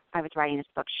told her I was writing this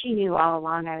book. She knew all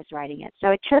along I was writing it. So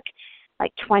it took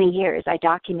like 20 years. I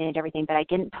documented everything, but I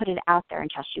didn't put it out there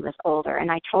until she was older. And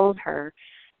I told her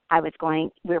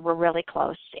we were really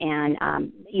close. And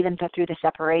even through the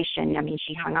separation,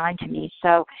 she hung on to me.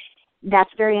 So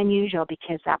that's very unusual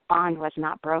because that bond was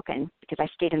not broken because I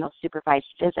stayed in those supervised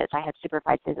visits. I had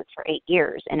supervised visits for 8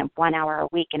 years and 1 hour a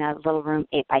week in a little room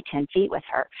 8 by 10 feet with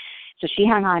her. So she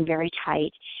hung on very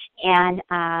tight. And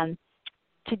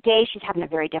today she's having a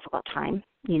very difficult time,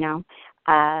 you know.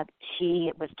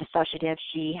 She was dissociative.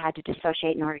 She had to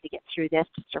dissociate in order to get through this,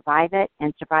 to survive it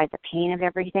and survive the pain of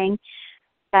everything.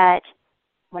 But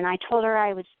when I told her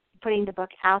I was putting the book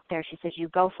out there, she says, "You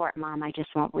go for it, Mom. I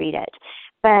just won't read it."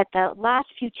 But the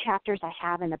last few chapters I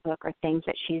have in the book are things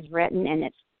that she's written, and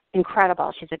it's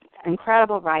incredible. She's an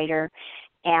incredible writer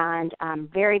and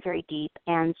very, very deep.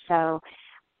 And so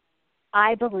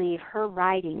I believe her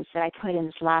writings that I put in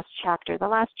this last chapter,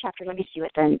 let me see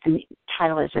what the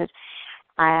title is.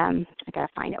 I got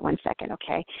to find it 1 second,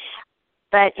 okay?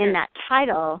 But in that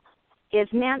title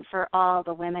is meant for all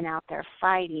the women out there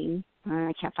fighting.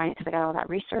 I can't find it because I got all that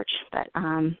research, but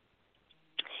darn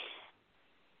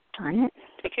it.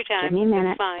 Take your time. Give me a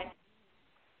minute. It's fine.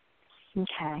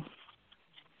 Okay.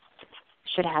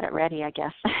 Should have had it ready, I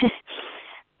guess.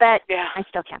 But yeah. I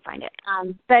still can't find it.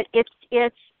 But it's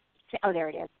oh, there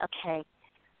it is. Okay.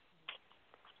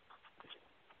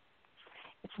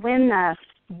 It's when the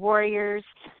warriors,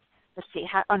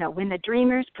 when the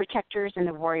dreamers, protectors, and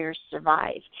the warriors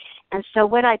survive. And so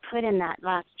what I put in that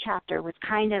last chapter was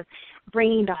kind of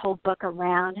bringing the whole book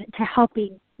around to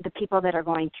helping the people that are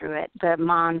going through it, the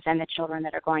moms and the children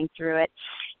that are going through it.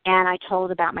 And I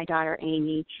told about my daughter,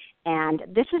 Amy. And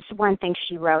this is one thing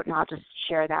she wrote, and I'll just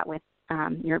share that with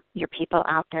your people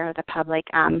out there, the public.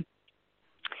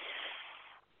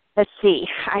 Let's see.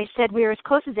 I said, "We are as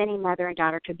close as any mother and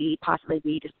daughter could possibly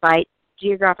be, despite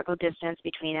geographical distance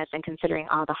between us and considering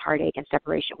all the heartache and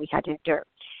separation we had to endure.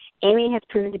 Amy has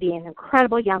proven to be an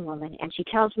incredible young woman, and she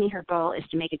tells me her goal is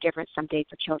to make a difference someday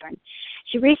for children.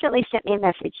 She recently sent me a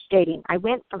message stating, I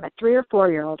went from a 3 or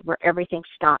 4-year-old where everything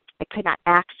stopped. I could not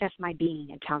access my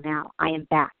being until now. I am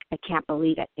back. I can't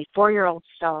believe it. A 4-year-old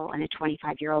soul in a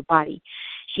 25-year-old body.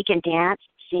 She can dance,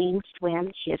 sing,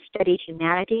 swim. She has studied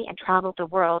humanity and traveled the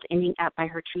world, ending up by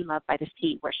her true love by the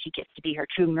sea, where she gets to be her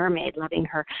true mermaid, loving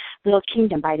her little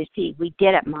kingdom by the sea. We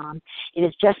did it, Mom. It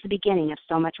is just the beginning of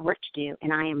so much work to do,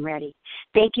 and I am ready.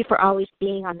 Thank you for always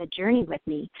being on the journey with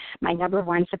me, my number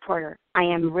one supporter. I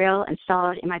am real and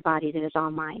solid in my body that is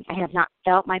all mine. I have not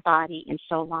felt my body in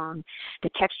so long. The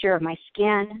texture of my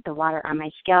skin, the water on my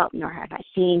scalp, nor have I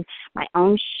seen my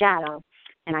own shadow,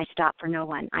 and I stop for no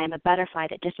one. I am a butterfly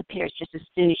that disappears just as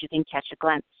soon as you can catch a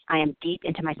glimpse. I am deep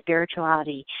into my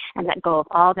spirituality and let go of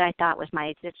all that I thought was my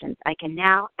existence. I can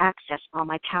now access all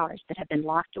my powers that have been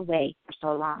locked away for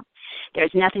so long. There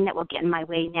is nothing that will get in my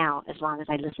way now as long as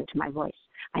I listen to my voice.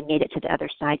 I made it to the other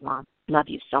side, Mom. Love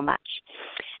you so much.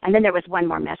 And then there was one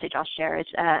more message I'll share.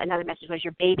 Another message was,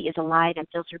 your baby is alive and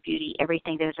feels her beauty,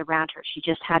 everything that is around her. She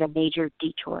just had a major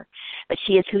detour. But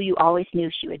she is who you always knew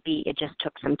she would be. It just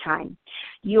took some time.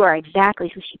 You are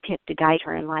exactly who she picked to guide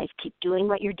her in life. Keep doing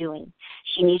what you're doing.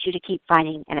 She needs you to keep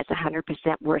fighting, and it's 100%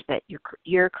 worth it.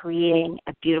 You're creating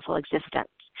a beautiful existence.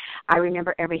 I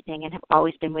remember everything and have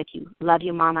always been with you. Love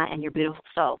you, Mama, and your beautiful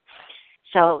soul.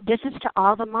 So this is to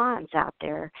all the moms out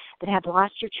there that have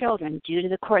lost your children due to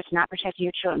the courts not protecting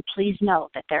your children. Please know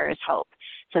that there is hope.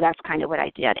 So that's kind of what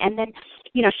I did. And then,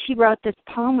 she wrote this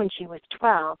poem when she was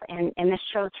 12, and this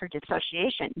shows her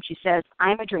dissociation. She says,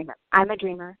 I'm a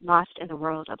dreamer, lost in the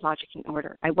world of logic and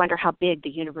order. I wonder how big the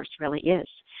universe really is.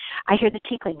 I hear the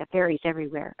tinkling of fairies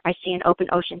everywhere. I see an open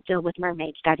ocean filled with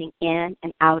mermaids diving in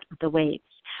and out of the waves.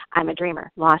 I'm a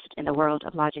dreamer, lost in the world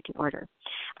of logic and order.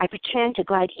 I pretend to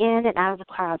glide in and out of the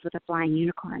clouds with a flying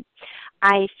unicorn.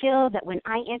 I feel that when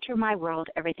I enter my world,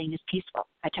 everything is peaceful.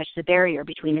 I touch the barrier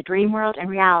between the dream world and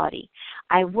reality.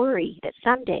 I worry that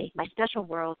someday my special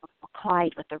world will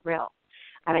collide with the real.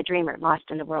 I'm a dreamer, lost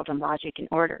in the world of logic and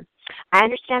order. I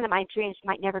understand that my dreams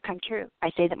might never come true. I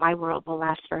say that my world will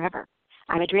last forever.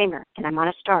 I'm a dreamer, and I'm on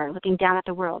a star looking down at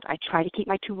the world. I try to keep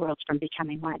my two worlds from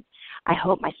becoming one. I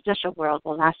hope my special world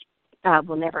will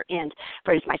never end,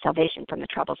 for it is my salvation from the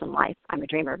troubles in life. I'm a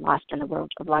dreamer, lost in the world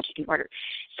of logic and order.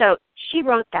 So she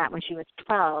wrote that when she was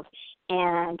 12,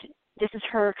 and this is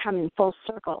her coming full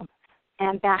circle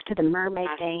and back to the mermaid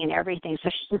thing and everything. So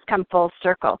she's just come full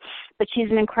circle. But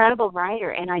she's an incredible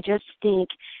writer, and I just think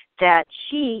that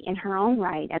she, in her own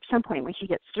right, at some point when she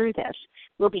gets through this,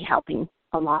 will be helping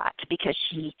a lot because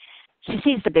she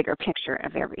sees the bigger picture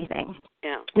of everything.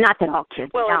 Yeah. Not that all kids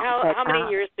don't. Well, how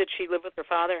many years did she live with her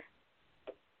father?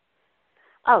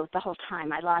 Oh, the whole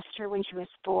time. I lost her when she was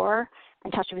 4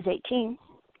 until she was 18.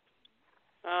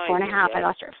 4 and a half. I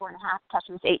lost her at 4 and a half until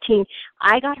she was 18.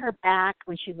 I got her back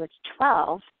when she was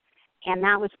 12, and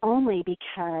that was only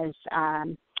because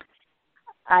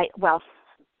I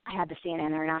had the CNN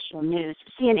International News.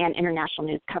 CNN International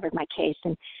News covered my case,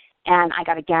 and I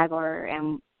got a gag order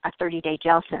and a 30-day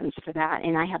jail sentence for that,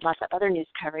 and I had lots of other news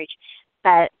coverage.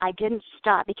 But I didn't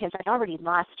stop because I'd already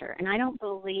lost her. And I don't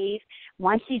believe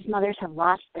once these mothers have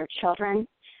lost their children,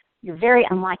 you're very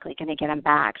unlikely going to get them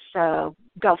back. So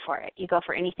go for it. You go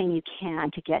for anything you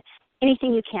can to get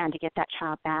that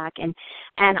child back. And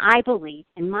I believe,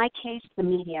 in my case, the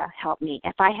media helped me.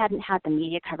 If I hadn't had the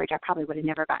media coverage, I probably would have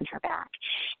never gotten her back.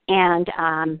 And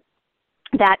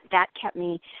that kept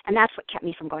me, and that's what kept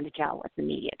me from going to jail with the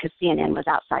media, because CNN was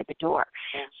outside the door.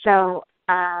 Yeah. So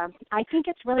I think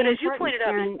it's really important. But as you pointed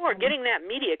out before, getting that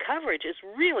media coverage is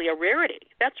really a rarity.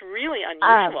 That's really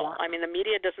unusual. I mean, the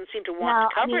media doesn't seem to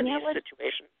want to cover these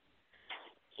situations.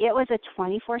 It was a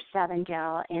 24/7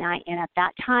 deal, and at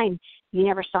that time, you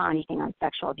never saw anything on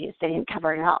sexual abuse. They didn't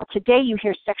cover it at all. Today, you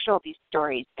hear sexual abuse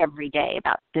stories every day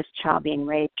about this child being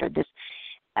raped or this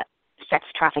sex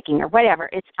trafficking or whatever.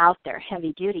 It's out there,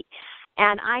 heavy duty.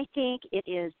 And I think it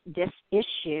is this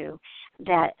issue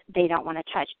that they don't want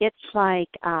to touch. It's like,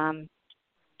 I'll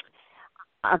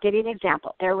give you an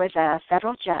example. There was a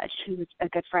federal judge who was a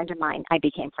good friend of mine. I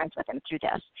became friends with him through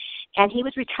this. And he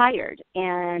was retired,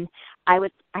 and I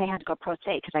had to go pro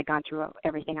se because I'd gone through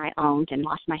everything I owned and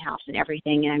lost my house and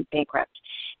everything, and I'm bankrupt.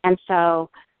 And so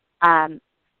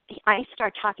I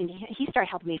started talking to him. He started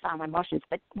helping me file my motions.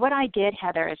 But what I did,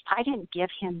 Heather, is I didn't give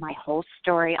him my whole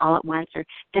story all at once, or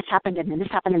this happened and then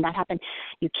this happened and that happened.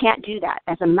 You can't do that.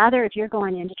 As a mother, if you're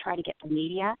going in to try to get the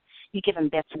media, you give them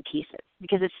bits and pieces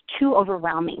because it's too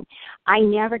overwhelming. I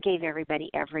never gave everybody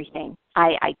everything.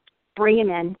 I bring them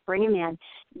in,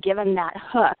 give them that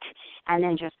hook, and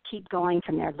then just keep going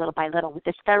from there little by little. With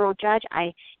this federal judge,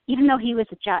 even though he was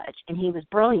a judge and he was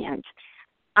brilliant,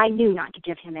 I knew not to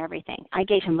give him everything. I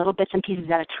gave him little bits and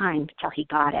pieces at a time until he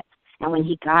got it. And when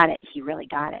he got it, he really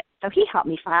got it. So he helped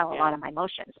me file a lot of my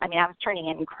motions. I mean, I was turning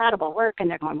in incredible work, and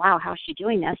they're going, wow, how's she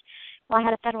doing this? Well, I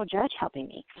had a federal judge helping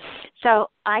me. So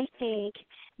I think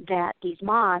that these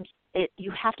moms,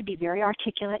 you have to be very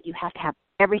articulate. You have to have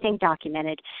everything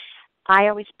documented. I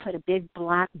always put a big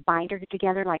black binder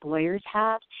together like lawyers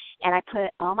have, and I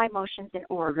put all my motions in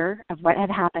order of what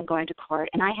had happened going to court,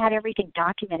 and I had everything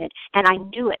documented, and I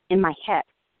knew it in my head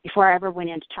before I ever went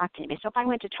in to talk to anybody. So if I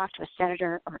went to talk to a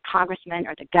senator or a congressman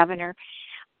or the governor,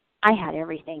 I had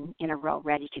everything in a row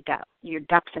ready to go, your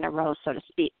ducks in a row, so to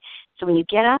speak. So when you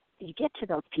get up, you get to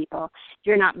those people,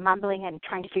 you're not mumbling and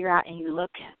trying to figure out and you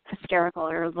look hysterical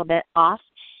or a little bit off.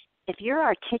 If you're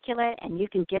articulate and you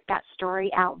can get that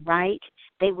story out right,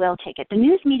 they will take it. The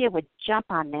news media would jump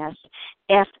on this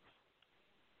if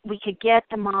we could get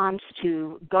the moms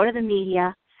to go to the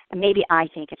media, and maybe I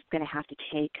think it's going to have to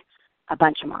take a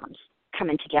bunch of moms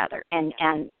coming together and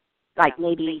like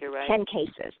maybe 10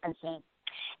 cases and saying,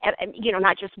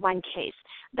 not just one case.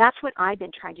 That's what I've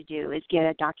been trying to do is get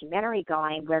a documentary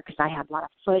going because I have a lot of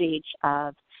footage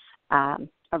of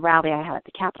a rally I had at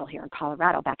the Capitol here in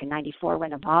Colorado back in '94 when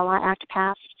the VAWA Act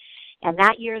passed. And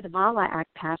that year the VAWA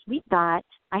Act passed, we thought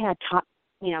I had taught,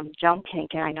 Joan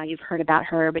Pennington, I know you've heard about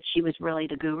her, but she was really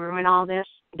the guru in all this,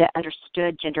 that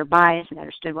understood gender bias and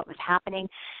understood what was happening.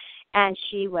 And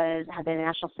she had the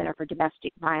National Center for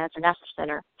Domestic Violence, or National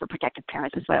Center for Protective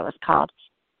Parents is what it was called.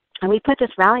 And we put this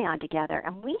rally on together,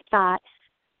 and we thought,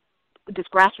 this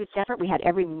grassroots effort, we had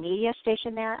every media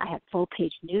station there. I had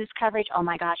full-page news coverage. Oh,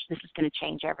 my gosh, this is going to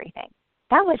change everything.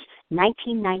 That was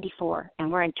 1994,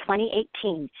 and we're in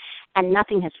 2018, and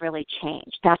nothing has really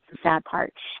changed. That's the sad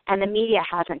part. And the media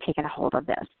hasn't taken a hold of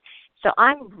this. So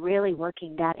I'm really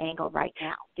working that angle right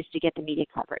now, is to get the media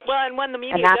coverage. Well, and when the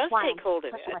media does take hold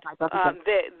of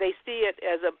it, they see it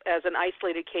as an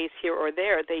isolated case here or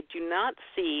there. They do not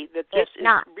see that this is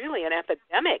really an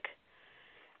epidemic.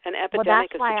 Well,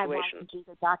 that's why I wanted to do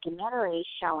the documentary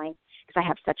showing, because I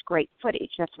have such great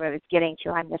footage. That's what I was getting to.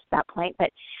 I missed that point.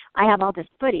 But I have all this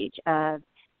footage of,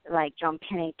 like, Joan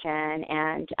Pennington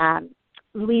and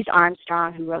Louise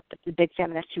Armstrong, who wrote the big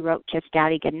feminist who wrote Kiss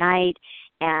Daddy Goodnight,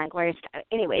 and Gloria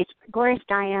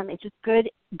Steinem. It's just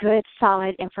good,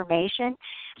 solid information.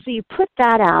 So you put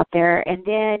that out there, and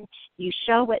then you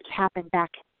show what's happened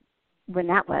back when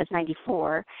that was,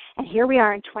 94, and here we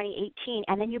are in 2018,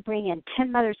 and then you bring in 10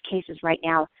 mothers' cases right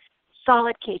now,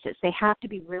 solid cases. They have to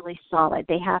be really solid.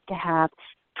 They have to have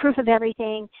proof of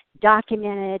everything,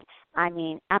 documented. I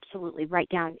mean, absolutely, right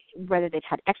down whether they've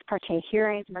had ex parte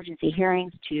hearings, emergency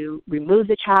hearings to remove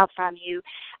the child from you.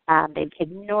 They've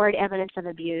ignored evidence of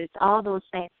abuse, all those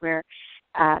things where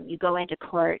you go into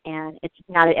court and it's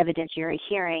not an evidentiary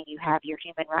hearing. You have your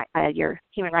human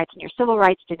rights and your civil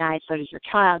rights denied, so does your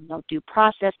child, no due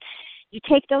process. you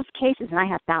take those cases, and I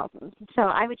have thousands. So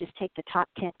I would just take the top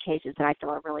 10 cases that I feel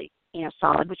are really,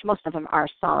 solid, which most of them are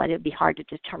solid. It would be hard to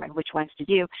determine which ones to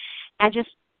do, and just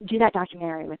do that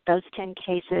documentary with those 10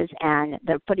 cases and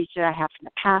the footage that I have from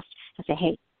the past and say,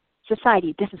 hey,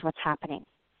 society, this is what's happening.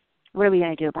 What are we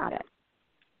going to do about it?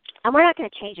 And we're not going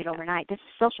to change it overnight. This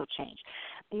is social change.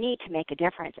 We need to make a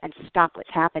difference and stop what's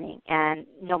happening, and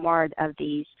no more of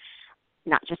these,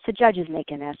 not just the judges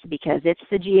making this, because it's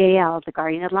the GAL, the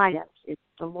guardian ad litem, it's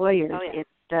the lawyers, it's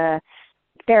the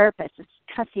therapists, it's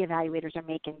custody evaluators are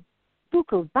making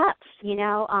buku bucks,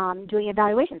 doing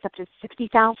evaluations up to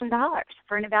 $60,000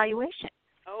 for an evaluation.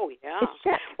 Oh, yeah. It's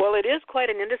sick. Well, it is quite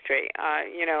an industry.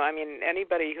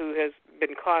 Anybody who has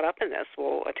been caught up in this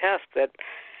will attest that,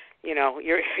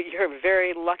 you're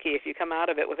very lucky if you come out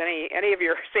of it with any of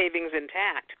your savings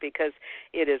intact, because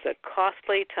it is a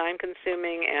costly,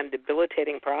 time-consuming, and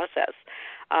debilitating process.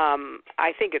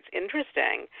 I think it's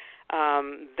interesting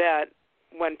that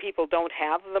when people don't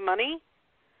have the money,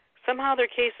 somehow their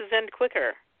cases end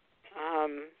quicker.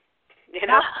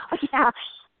 Yeah.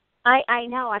 I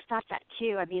know. I've thought that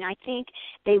too. I think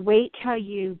they wait till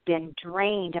you've been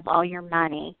drained of all your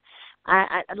money.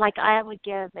 I would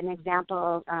give an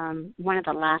example. One of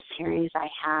the last hearings I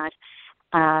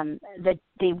had,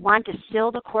 they wanted to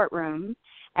seal the courtroom,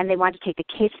 and they wanted to take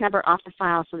the case number off the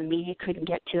file so the media couldn't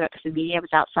get to it because the media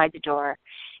was outside the door,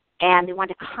 and they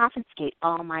wanted to confiscate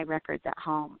all my records at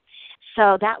home.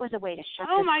 So that was a way to shut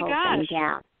this whole thing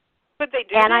down. But they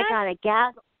did and that? I got a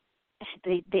gag.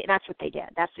 That's what they did.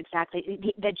 That's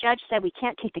exactly. The judge said we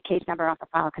can't take the case number off the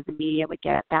file because the media would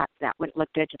get it back. That wouldn't look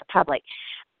good to the public.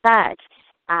 But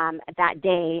that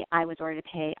day, I was ordered to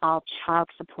pay all child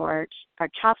support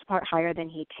higher than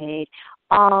he paid,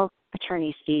 all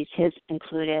attorney's fees, his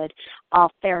included,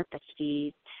 all therapist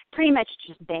fees, pretty much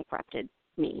just bankrupted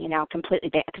me, completely,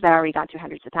 because I already got through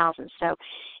hundreds of thousands. So,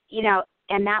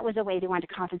 and that was a way they wanted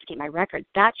to confiscate my records.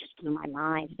 That just blew my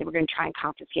mind. They were going to try and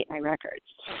confiscate my records.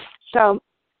 So,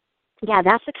 yeah,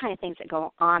 that's the kind of things that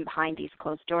go on behind these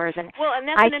closed doors. And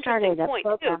that's an interesting point,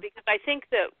 too, because I think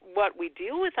that what we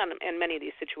deal with in many of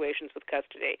these situations with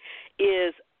custody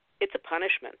is it's a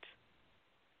punishment.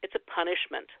 It's a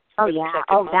punishment. Oh, yeah.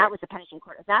 That was a punishment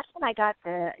court. That's when I got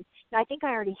I think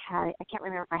I already had, I can't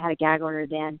remember if I had a gag order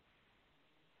then.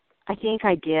 I think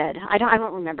I did. I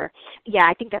don't remember. Yeah,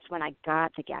 I think that's when I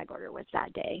got the gag order, was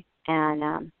that day.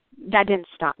 And that didn't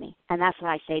stop me. And that's what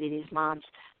I say to these moms.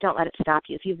 Don't let it stop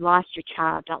you. If you've lost your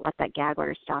child, don't let that gag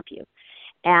order stop you.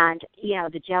 And,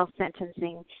 the jail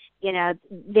sentencing,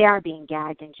 they are being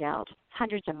gagged and jailed.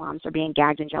 Hundreds of moms are being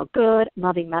gagged and jailed. Good,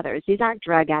 loving mothers. These aren't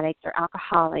drug addicts or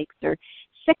alcoholics or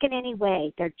sick in any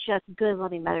way. They're just good,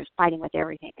 loving mothers fighting with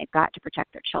everything they've got to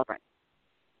protect their children.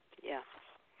 Yeah.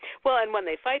 Well, and when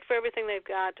they fight for everything they've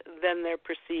got, then they're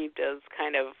perceived as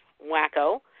kind of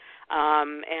wacko,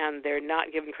 and they're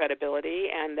not given credibility,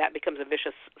 and that becomes a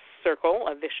vicious circle,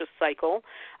 a vicious cycle,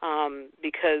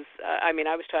 because, I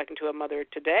was talking to a mother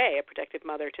today, a protective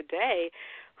mother today,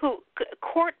 who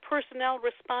court personnel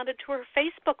responded to her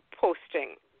Facebook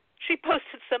posting. She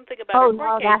posted something about her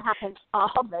court case. That happens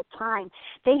all the time.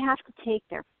 They have to take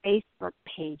their Facebook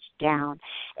page down.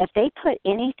 If they put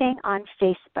anything on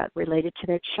Facebook related to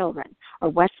their children or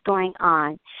what's going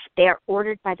on, they are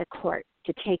ordered by the court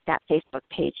to take that Facebook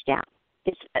page down.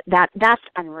 That's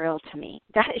unreal to me.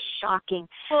 That is shocking.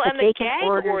 Well, and the gag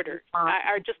orders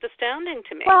are just astounding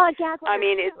to me. Well, a gag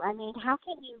order, how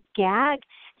can you gag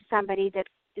somebody that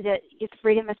it's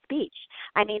freedom of speech?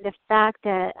 The fact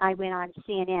that I went on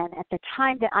CNN, at the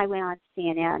time that I went on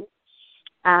CNN,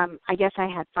 I guess I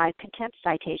had 5 contempt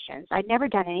citations. I'd never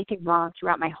done anything wrong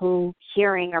throughout my whole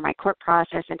hearing or my court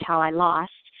process until I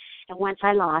lost. And once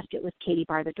I lost, it was Katie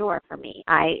bar the door for me.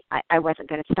 I wasn't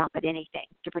going to stop at anything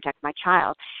to protect my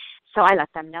child. So I let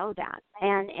them know that.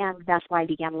 And that's why I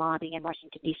began lobbying in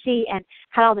Washington, D.C., and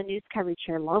had all the news coverage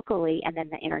here locally, and then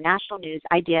the international news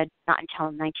I did not until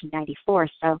 1994.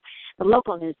 So the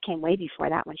local news came way before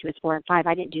that, when she was 4 and 5.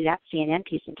 I didn't do that CNN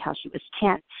piece until she was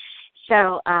 10.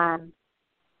 So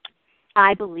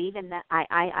I believe in that.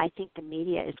 I think the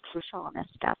media is crucial on this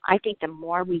stuff. I think the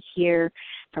more we hear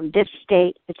from this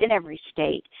state, it's in every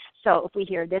state. So if we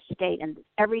hear this state and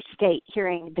every state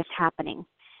hearing this happening,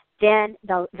 then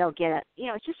they'll get it.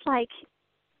 It's just like,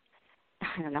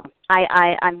 I don't know.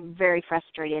 I'm very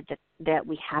frustrated that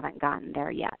we haven't gotten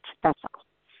there yet. That's all.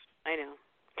 I know.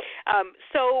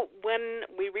 So when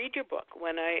we read your book,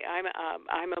 when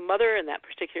I'm a mother in that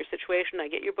particular situation, I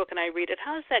get your book and I read it,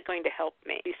 how is that going to help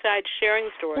me? Besides sharing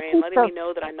the story and letting me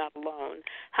know that I'm not alone,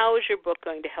 how is your book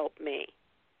going to help me?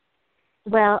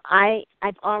 Well,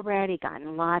 I've already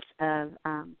gotten lots of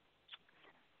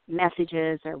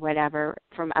messages or whatever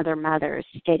from other mothers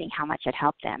stating how much it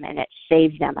helped them and it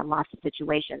saved them in lots of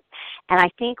situations. And I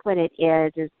think what it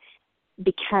is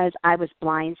because I was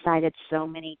blindsided so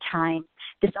many times,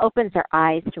 this opens their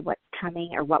eyes to what's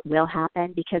coming or what will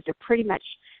happen, because they're pretty much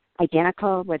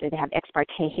identical, whether they have ex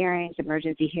parte hearings,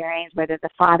 emergency hearings, whether the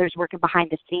father's working behind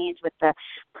the scenes with the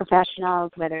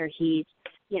professionals, whether he's,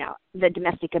 the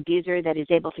domestic abuser that is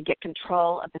able to get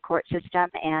control of the court system,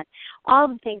 and all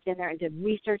the things in there, and the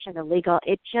research and the legal,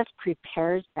 it just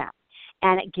prepares them.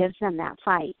 And it gives them that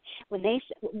fight.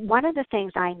 One of the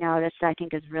things I noticed that I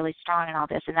think is really strong in all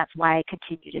this, and that's why I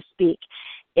continue to speak,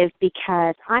 is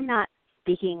because I'm not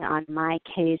speaking on my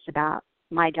case about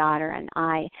my daughter and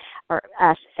I, or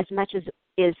us, as much as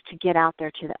is to get out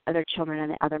there to the other children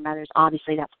and the other mothers.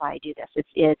 Obviously, that's why I do this.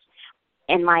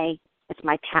 It's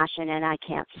my passion, and I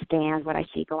can't stand what I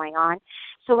see going on.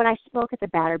 So when I spoke at the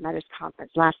Battered Mothers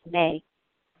Conference last May,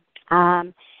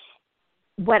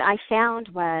 what I found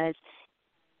was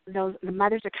the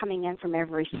mothers are coming in from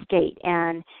every state,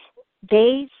 and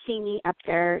they see me up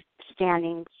there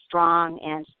standing strong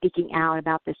and speaking out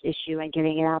about this issue and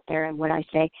getting it out there and what I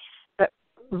say. But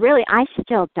really, I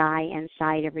still die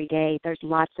inside every day. There's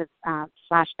lots of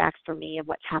flashbacks for me of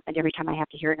what's happened every time I have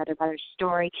to hear another mother's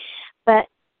story. But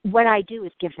what I do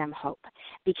is give them hope,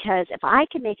 because if I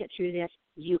can make it through this,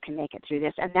 you can make it through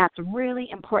this. And that's really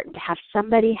important, to have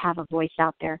somebody have a voice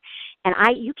out there. And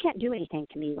you can't do anything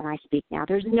to me when I speak now.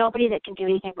 There's nobody that can do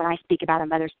anything when I speak about a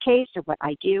mother's case or what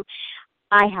I do.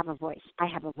 I have a voice. I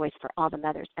have a voice for all the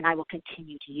mothers, and I will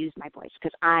continue to use my voice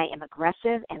because I am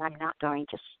aggressive, and I'm not going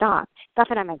to stop. It's not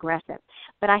that I'm aggressive,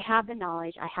 but I have the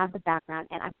knowledge, I have the background,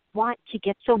 and I want to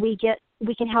get so we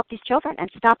can help these children and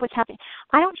stop what's happening.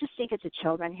 I don't just think it's the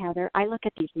children, Heather. I look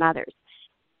at these mothers.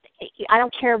 I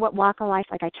don't care what walk of life,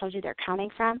 like I told you, they're coming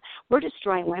from. We're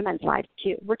destroying women's lives,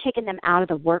 too. We're taking them out of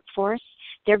the workforce.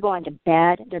 They're going to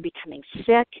bed. They're becoming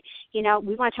sick. We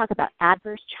want to talk about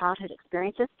adverse childhood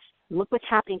experiences. Look what's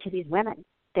happening to these women.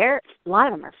 A lot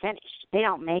of them are finished. They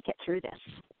don't make it through this.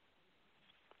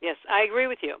 Yes, I agree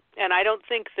with you, and I don't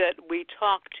think that we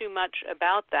talk too much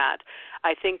about that.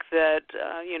 I think that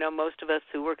most of us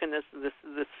who work in this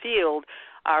field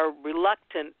are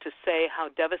reluctant to say how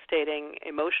devastating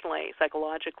emotionally,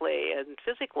 psychologically, and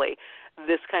physically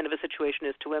this kind of a situation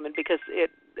is to women, because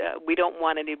we don't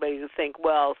want anybody to think,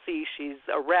 well, see, she's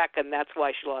a wreck and that's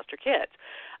why she lost her kids.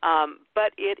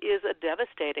 But it is a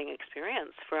devastating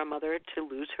experience for a mother to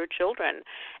lose her children.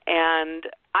 And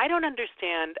I don't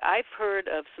understand. I've heard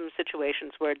of some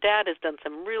situations where dad has done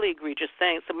some really egregious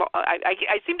things.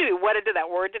 I seem to be wedded to that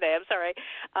word today. I'm sorry.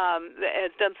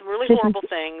 Has done some really horrible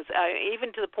things,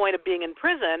 even to the point of being in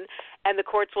prison, and the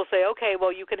courts will say, okay,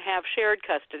 well, you can have shared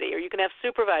custody or you can have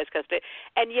supervised custody.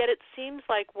 And yet it seems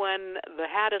like when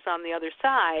the hat is on the other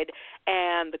side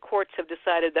and the courts have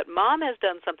decided that mom has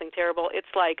done something terrible, it's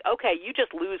like, okay, you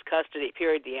just lose custody,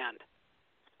 period, the end.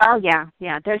 Oh, yeah.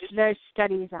 There's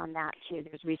studies on that, too.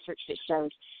 There's research that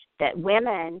shows that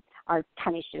women are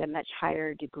punished at a much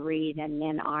higher degree than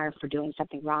men are for doing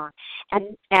something wrong.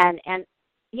 And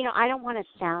I don't want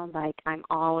to sound like I'm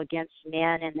all against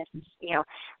men, and this is,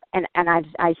 and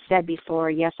I've said before,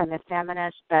 yes, I'm a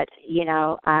feminist, but,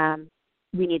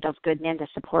 we need those good men to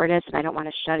support us, and I don't want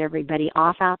to shut everybody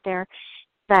off out there.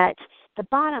 But the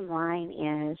bottom line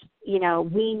is,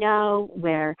 we know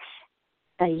where,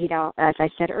 as I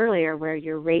said earlier, where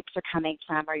your rapes are coming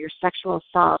from or your sexual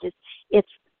assault.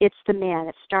 It's the men.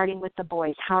 It's starting with the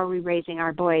boys. How are we raising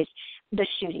our boys? The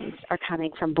shootings are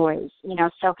coming from boys.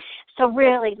 So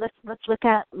really, let's look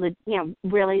at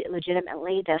really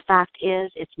legitimately. The fact is,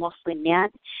 it's mostly men,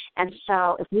 and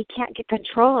so if we can't get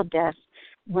control of this,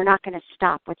 we're not going to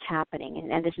stop what's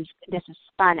happening. And this is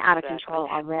spun out of control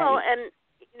already. Well, and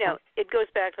it goes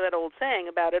back to that old saying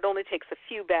about it only takes a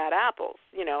few bad apples.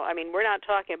 We're not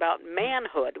talking about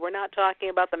manhood. We're not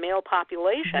talking about the male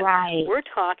population. Right. We're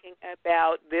talking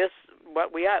about this,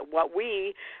 what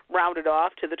we rounded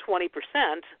off to the 20%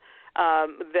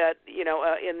 that,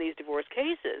 in these divorce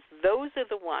cases. Those are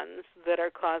the ones that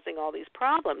are causing all these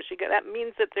problems. That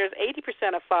means that there's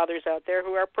 80% of fathers out there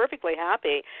who are perfectly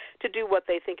happy to do what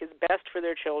they think is best for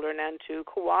their children and to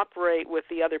cooperate with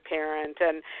the other parent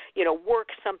and, work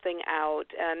something out.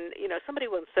 And, somebody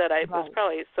once said, it was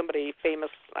probably somebody famous,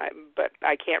 but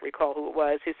I can't recall who it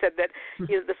was, who said that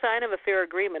the sign of a fair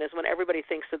agreement is when everybody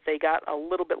thinks that they got a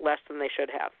little bit less than they should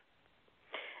have.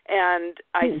 And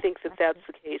I think that that's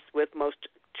the case with most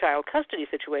child custody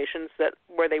situations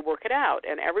where they work it out.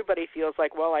 And everybody feels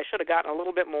like, well, I should have gotten a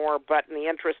little bit more, but in the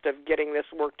interest of getting this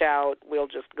worked out, we'll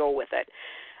just go with it.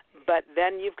 But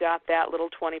then you've got that little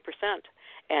 20%.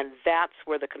 And that's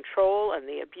where the control and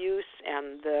the abuse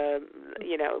and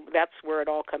that's where it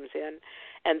all comes in.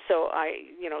 And so I,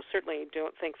 certainly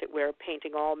don't think that we're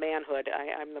painting all manhood.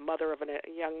 I'm the mother of a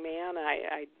young man.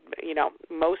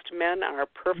 Most men are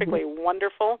perfectly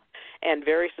wonderful and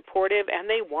very supportive, and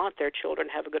they want their children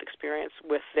to have a good experience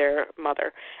with their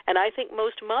mother. And I think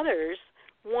most mothers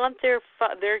want their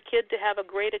kid to have a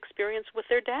great experience with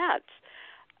their dads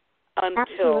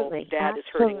until dad is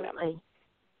hurting them.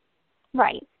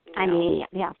 Right.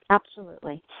 Yeah,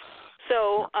 absolutely.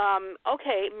 So,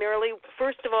 okay, Maralee,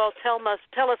 first of all, tell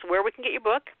us where we can get your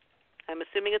book. I'm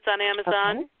assuming it's on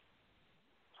Amazon. Okay.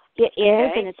 It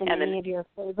is, and it's in any of your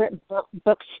favorite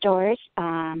bookstores.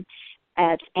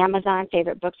 It's Amazon,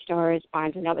 favorite bookstores,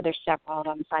 Barnes & Noble. There's several of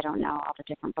them, so I don't know all the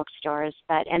different bookstores.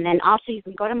 And then also you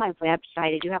can go to my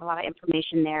website. I do have a lot of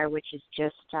information there, which is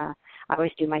just, I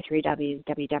always do my 3 W's,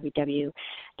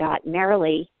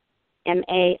 www.Maralee,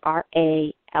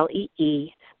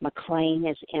 Maralee, McLean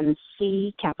is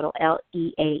MC, capital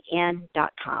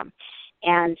LEAN.com.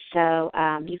 And so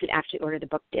you can actually order the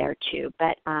book there too.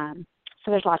 But so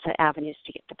there's lots of avenues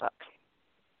to get the book.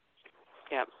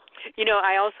 Yeah.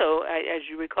 I also, as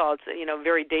you recall, it's,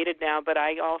 very dated now, but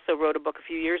I also wrote a book a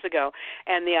few years ago.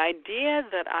 And the idea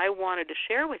that I wanted to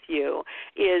share with you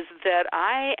is that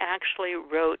I actually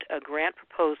wrote a grant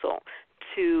proposal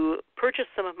to purchase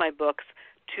some of my books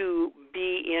to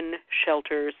be in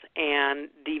shelters and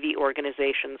DV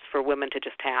organizations for women to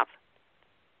just have.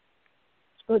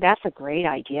 Oh, that's a great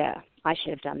idea. I should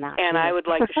have done that. And too. I would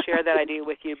like to share that idea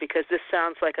with you because this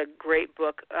sounds like a great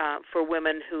book for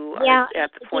women who are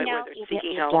at the point where they're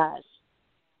seeking help. Does.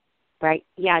 Right.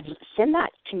 Yeah, just send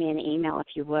that to me in an email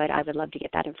if you would. I would love to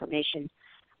get that information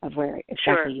of where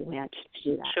exactly you went to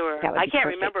do that. Sure. I can't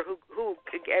remember who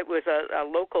it was a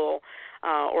local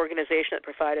organization that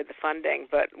provided the funding,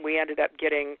 but we ended up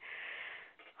getting,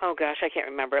 I can't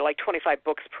remember, like 25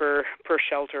 books per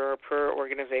shelter or per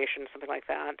organization, something like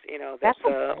that. That's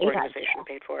the organization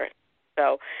paid for it.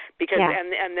 So because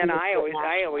and then I always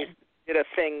did a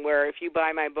thing where if you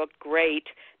buy my book, great.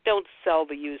 Don't sell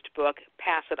the used book.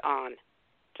 Pass it on.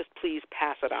 Just please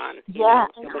pass it on. And I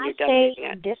say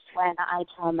this when I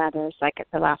tell mothers, like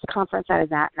at the last conference I was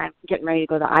at, and I'm getting ready to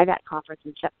go to the IVAT conference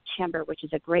in September, which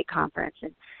is a great conference,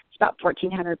 and it's about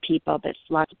 1,400 people, but it's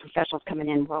lots of professionals coming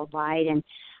in worldwide, and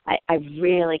I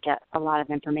really get a lot of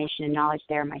information and knowledge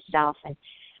there myself. And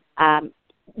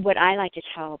what I like to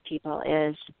tell people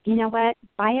is, you know what,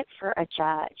 buy it for a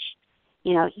judge.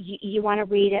 You want to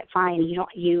read it, fine.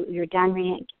 You're done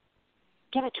reading it.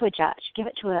 Give it to a judge. Give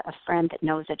it to a friend that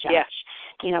knows a judge. Yes.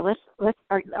 Let's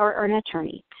or an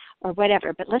attorney or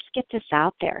whatever. But let's get this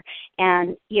out there.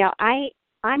 And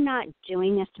I'm not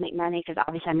doing this to make money because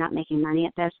obviously I'm not making money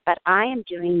at this. But I am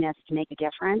doing this to make a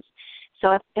difference.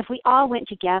 So if we all went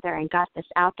together and got this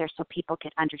out there so people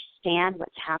could understand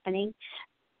what's happening,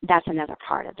 that's another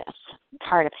part of this.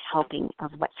 Part of helping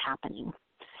of what's happening.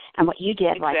 And what you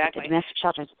did, like with the domestic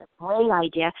shelters, is a great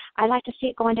idea. I like to see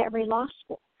it go into every law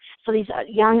school. So these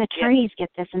young attorneys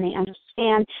get this and they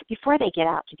understand before they get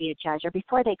out to be a judge or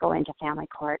before they go into family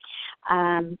court.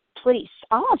 Police,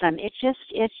 all of them. It's just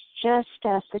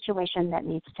a situation that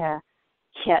needs to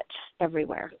hit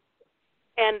everywhere.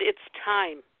 And it's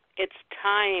time. It's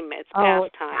time. It's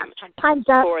past time. Time's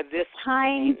up. For this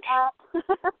Time's up.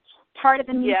 Part of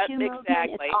the Me Too movement.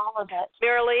 Exactly. It's all of it.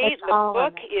 Maralee, the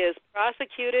book is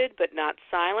Prosecuted But Not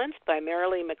Silenced by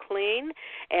Maralee McLean.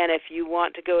 And if you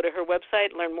want to go to her website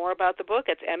and learn more about the book,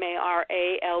 it's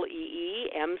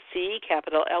MARALEEMC,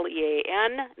 capital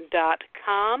LEAN.com.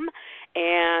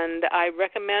 And I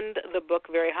recommend the book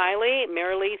very highly.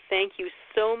 Maralee, thank you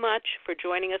so much for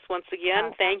joining us once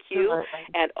again. Thank you,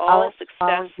 and all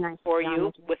success for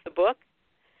you with the book.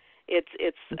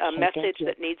 It's a message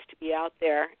that needs to be out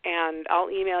there, and I'll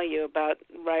email you about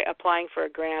applying for a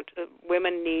grant.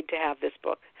 Women need to have this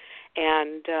book,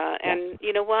 and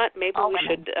you know what? Maybe we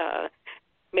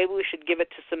should give it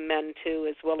to some men too,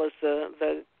 as well as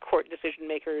the court decision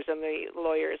makers and the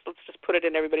lawyers. Let's just put it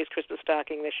in everybody's Christmas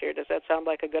stocking this year. Does that sound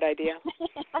like a good idea?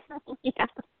 Yeah,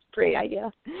 great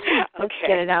idea. Let's Okay.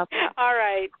 get it out there. All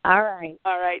right.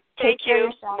 Take Thank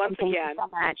you once again. Thank you so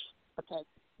much. Okay.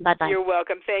 Bye-bye. You're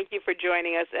welcome. Thank you for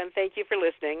joining us, and thank you for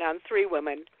listening on 3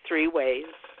 Women, 3 Ways.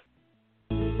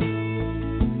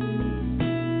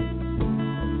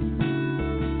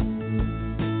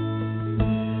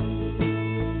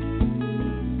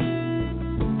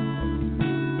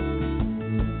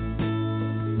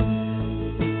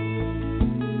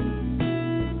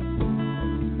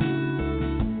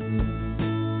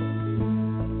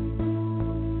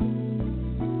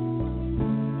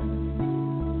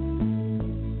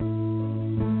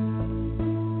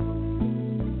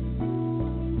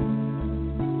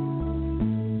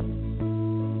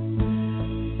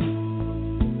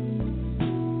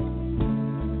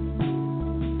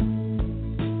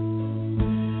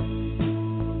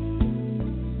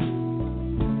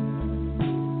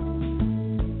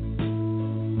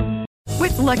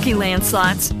 Lucky Land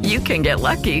Slots, you can get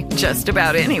lucky just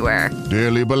about anywhere.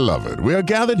 Dearly beloved, we are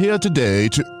gathered here today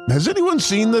to... Has anyone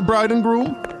seen the bride and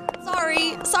groom?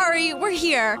 Sorry, we're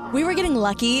here. We were getting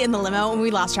lucky in the limo and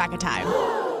we lost track of time.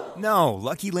 No,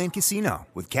 Lucky Land Casino,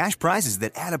 with cash prizes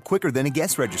that add up quicker than a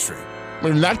guest registry.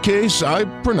 In that case, I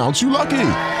pronounce you lucky.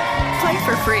 Play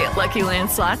for free at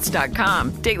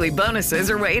LuckyLandSlots.com. Daily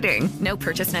bonuses are waiting. No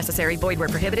purchase necessary. Void where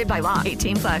prohibited by law.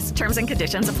 18+. Terms and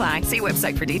conditions apply. See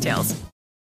website for details.